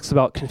 Then he talks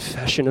about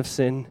confession of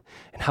sin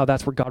and how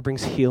that's where God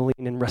brings healing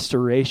and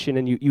restoration.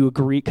 And you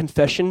agree.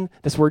 Confession,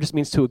 this word just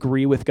means to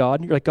agree with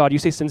God. You're like, God, you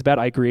say sin's bad,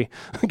 I agree.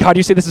 God,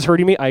 you say this is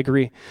hurting me, I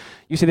agree.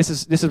 You say this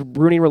is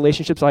ruining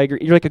relationships, I agree.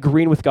 You're like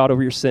agreeing with God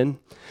over your sin.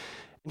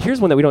 And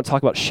here's one that we don't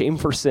talk about, shame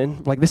for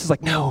sin. Like, this is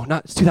like, no,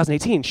 not, it's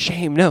 2018,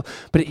 shame, no.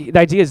 But the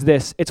idea is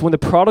this. It's when the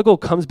prodigal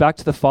comes back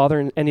to the father,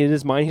 and in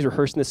his mind, he's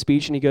rehearsing the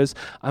speech, and he goes,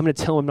 I'm going to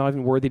tell him I'm not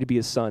even worthy to be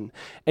his son.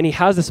 And he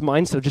has this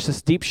mindset of just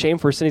this deep shame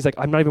for his sin. He's like,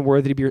 I'm not even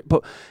worthy to be your...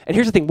 And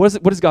here's the thing.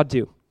 What does God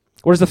do?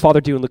 What does the father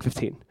do in Luke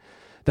 15?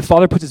 The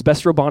father puts his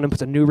best robe on him,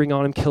 puts a new ring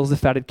on him, kills the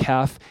fatted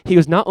calf. He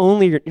goes, not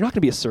only, you're not going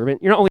to be a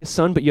servant, you're not only a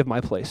son, but you have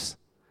my place.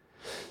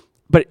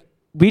 But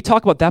we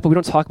talk about that, but we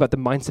don't talk about the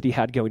mindset he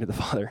had going to the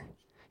father.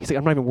 He's like,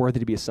 I'm not even worthy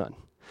to be a son.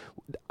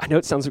 I know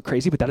it sounds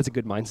crazy, but that is a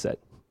good mindset.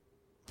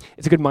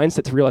 It's a good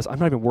mindset to realize I'm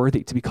not even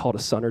worthy to be called a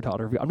son or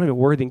daughter. I'm not even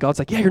worthy. And God's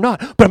like, yeah, you're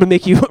not, but I'm going to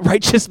make you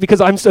righteous because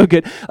I'm so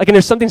good. Like, and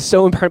there's something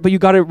so imperative, but you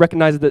got to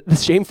recognize the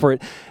shame for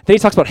it. Then he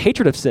talks about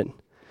hatred of sin.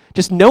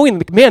 Just knowing,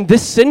 like, man,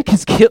 this sin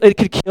could kill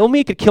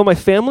me, it could kill my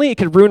family, it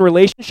could ruin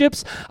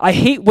relationships. I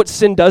hate what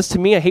sin does to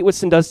me. I hate what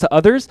sin does to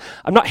others.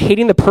 I'm not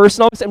hating the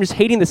person, I'm just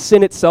hating the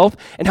sin itself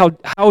and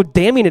how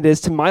damning it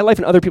is to my life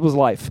and other people's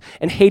life,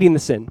 and hating the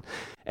sin.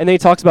 And then he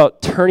talks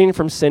about turning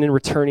from sin and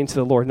returning to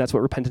the Lord, and that's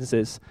what repentance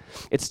is.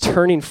 It's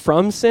turning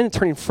from sin,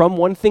 turning from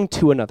one thing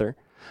to another,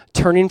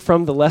 turning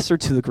from the lesser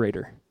to the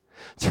greater,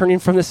 turning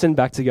from the sin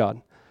back to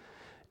God.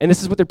 And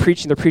this is what they're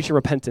preaching. They're preaching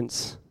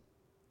repentance.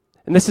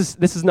 And this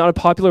is not a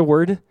popular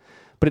word,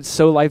 but it's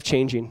so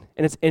life-changing,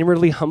 and it's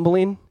inwardly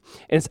humbling,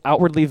 and it's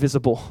outwardly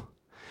visible.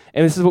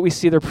 And this is what we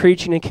see. They're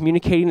preaching and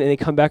communicating, and they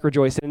come back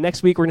rejoicing. And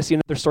next week, we're going to see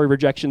another story of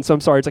rejection. So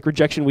I'm sorry, it's like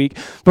rejection week.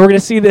 But we're going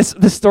to see this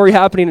story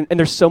happening, and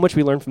there's so much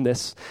we learn from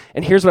this.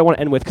 And here's what I want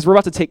to end with, because we're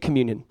about to take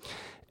communion.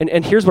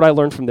 And here's what I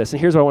learned from this,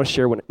 and here's what I want to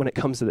share when it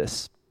comes to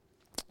this.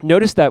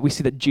 Notice that we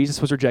see that Jesus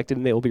was rejected,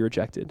 and they will be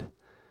rejected.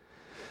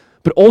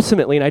 But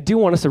ultimately, and I do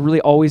want us to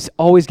really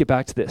always get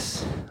back to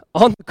this,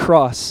 on the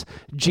cross,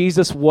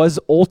 Jesus was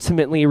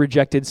ultimately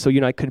rejected so you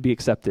and I could be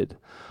accepted.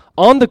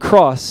 On the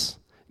cross,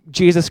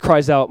 Jesus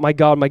cries out, my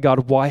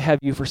God, why have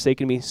you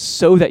forsaken me?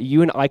 So that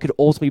you and I could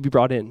ultimately be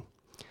brought in.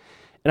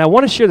 And I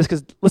want to share this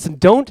because, listen,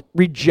 don't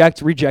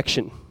reject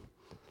rejection.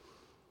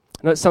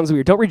 I know it sounds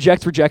weird. Don't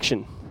reject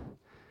rejection.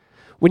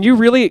 When you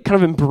really kind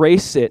of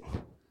embrace it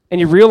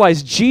and you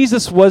realize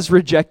Jesus was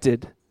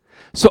rejected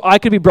so I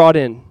could be brought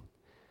in.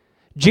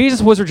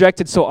 Jesus was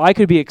rejected so I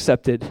could be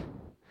accepted.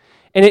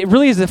 And it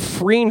really is a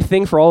freeing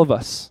thing for all of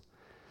us.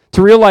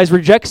 To realize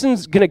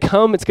rejection's going to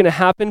come, it's going to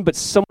happen, but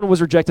someone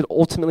was rejected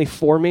ultimately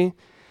for me.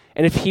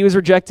 And if he was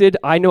rejected,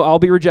 I know I'll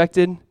be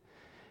rejected. And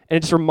it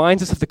just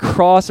reminds us of the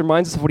cross,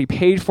 reminds us of what he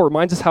paid for,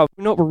 reminds us how,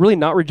 we're really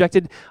not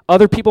rejected.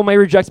 Other people might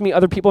reject me,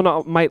 other people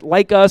might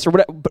like us, or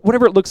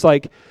whatever it looks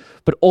like.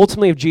 But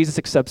ultimately, if Jesus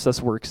accepts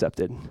us, we're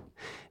accepted.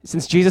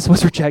 Since Jesus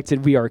was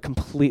rejected, we are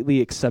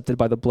completely accepted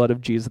by the blood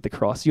of Jesus at the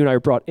cross. You and I are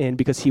brought in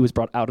because he was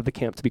brought out of the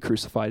camp to be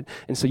crucified.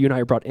 And so you and I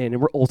are brought in,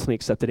 and we're ultimately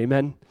accepted.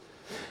 Amen?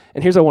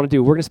 And here's what I want to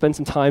do. We're going to spend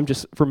some time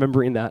just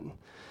remembering that.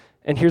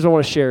 And here's what I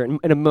want to share. In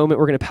a moment,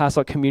 we're going to pass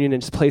out communion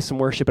and just play some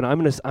worship. And I'm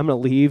going to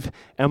leave,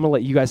 and I'm going to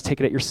let you guys take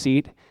it at your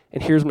seat.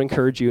 And here's what I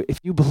encourage you. If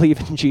you believe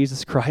in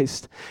Jesus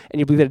Christ, and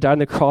you believe that he died on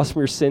the cross for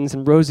your sins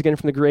and rose again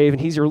from the grave,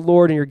 and he's your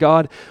Lord and your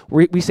God,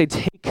 we say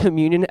take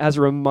communion as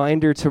a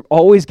reminder to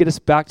always get us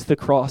back to the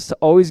cross, to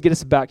always get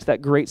us back to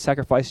that great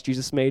sacrifice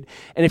Jesus made.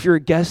 And if you're a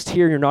guest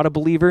here and you're not a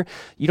believer,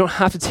 you don't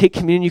have to take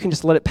communion. You can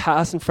just let it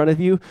pass in front of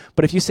you.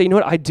 But if you say, you know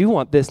what, I do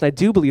want this, and I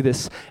do believe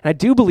this, and I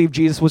do believe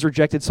Jesus was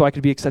rejected so I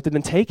could be accepted,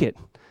 then take it.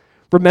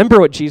 Remember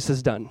what Jesus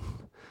has done.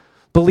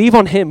 Believe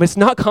on him. It's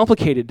not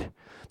complicated.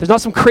 There's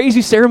not some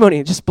crazy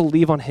ceremony. Just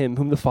believe on him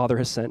whom the Father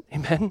has sent.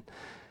 Amen?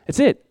 It's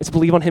it. It's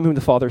believe on him whom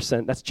the Father has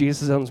sent. That's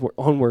Jesus'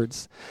 own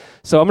words.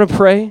 So I'm going to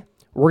pray.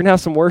 We're going to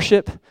have some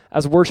worship.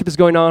 As worship is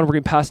going on, we're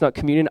going to be passing out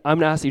communion. I'm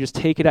going to ask that you just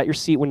take it at your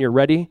seat when you're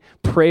ready.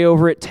 Pray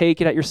over it.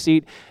 Take it at your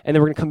seat. And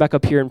then we're going to come back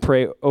up here and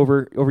pray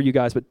over you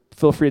guys. But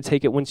feel free to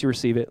take it once you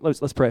receive it.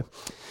 Let's pray.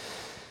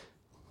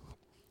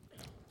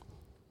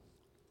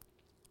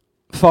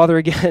 Father,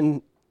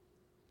 again,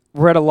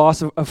 we're at a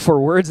loss for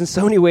words in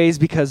so many ways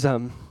because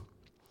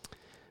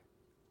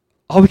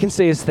all we can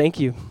say is thank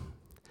you.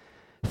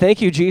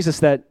 Thank you, Jesus,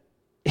 that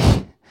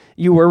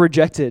you were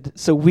rejected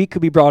so we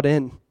could be brought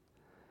in.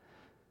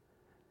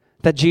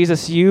 That,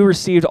 Jesus, you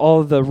received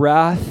all of the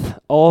wrath,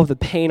 all of the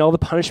pain, all the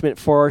punishment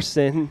for our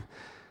sin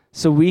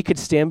so we could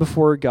stand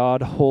before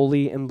God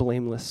holy and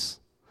blameless.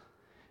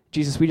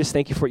 Jesus, we just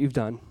thank you for what you've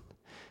done.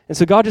 And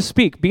so, God, just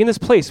speak. Be in this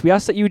place. We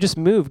ask that you would just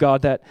move,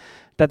 God, that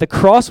the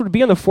cross would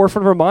be on the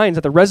forefront of our minds,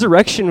 that the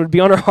resurrection would be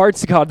on our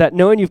hearts, God, that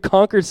knowing you've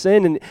conquered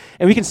sin,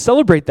 and we can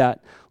celebrate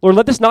that. Lord,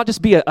 let this not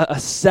just be a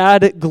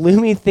sad,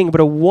 gloomy thing,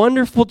 but a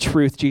wonderful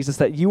truth, Jesus,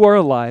 that you are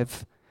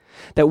alive,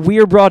 that we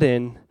are brought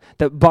in,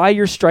 that by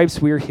your stripes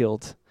we are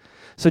healed.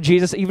 So,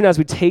 Jesus, even as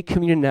we take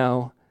communion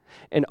now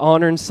and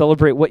honor and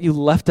celebrate what you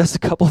left us a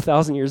couple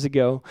thousand years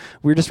ago,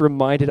 we're just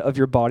reminded of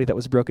your body that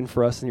was broken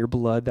for us and your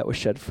blood that was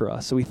shed for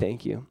us. So we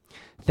thank you.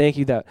 Thank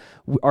you that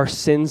our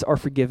sins are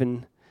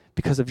forgiven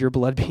because of your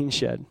blood being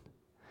shed.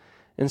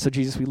 And so,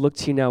 Jesus, we look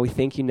to you now. We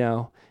thank you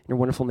now in your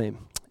wonderful name.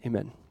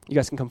 Amen. You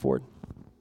guys can come forward.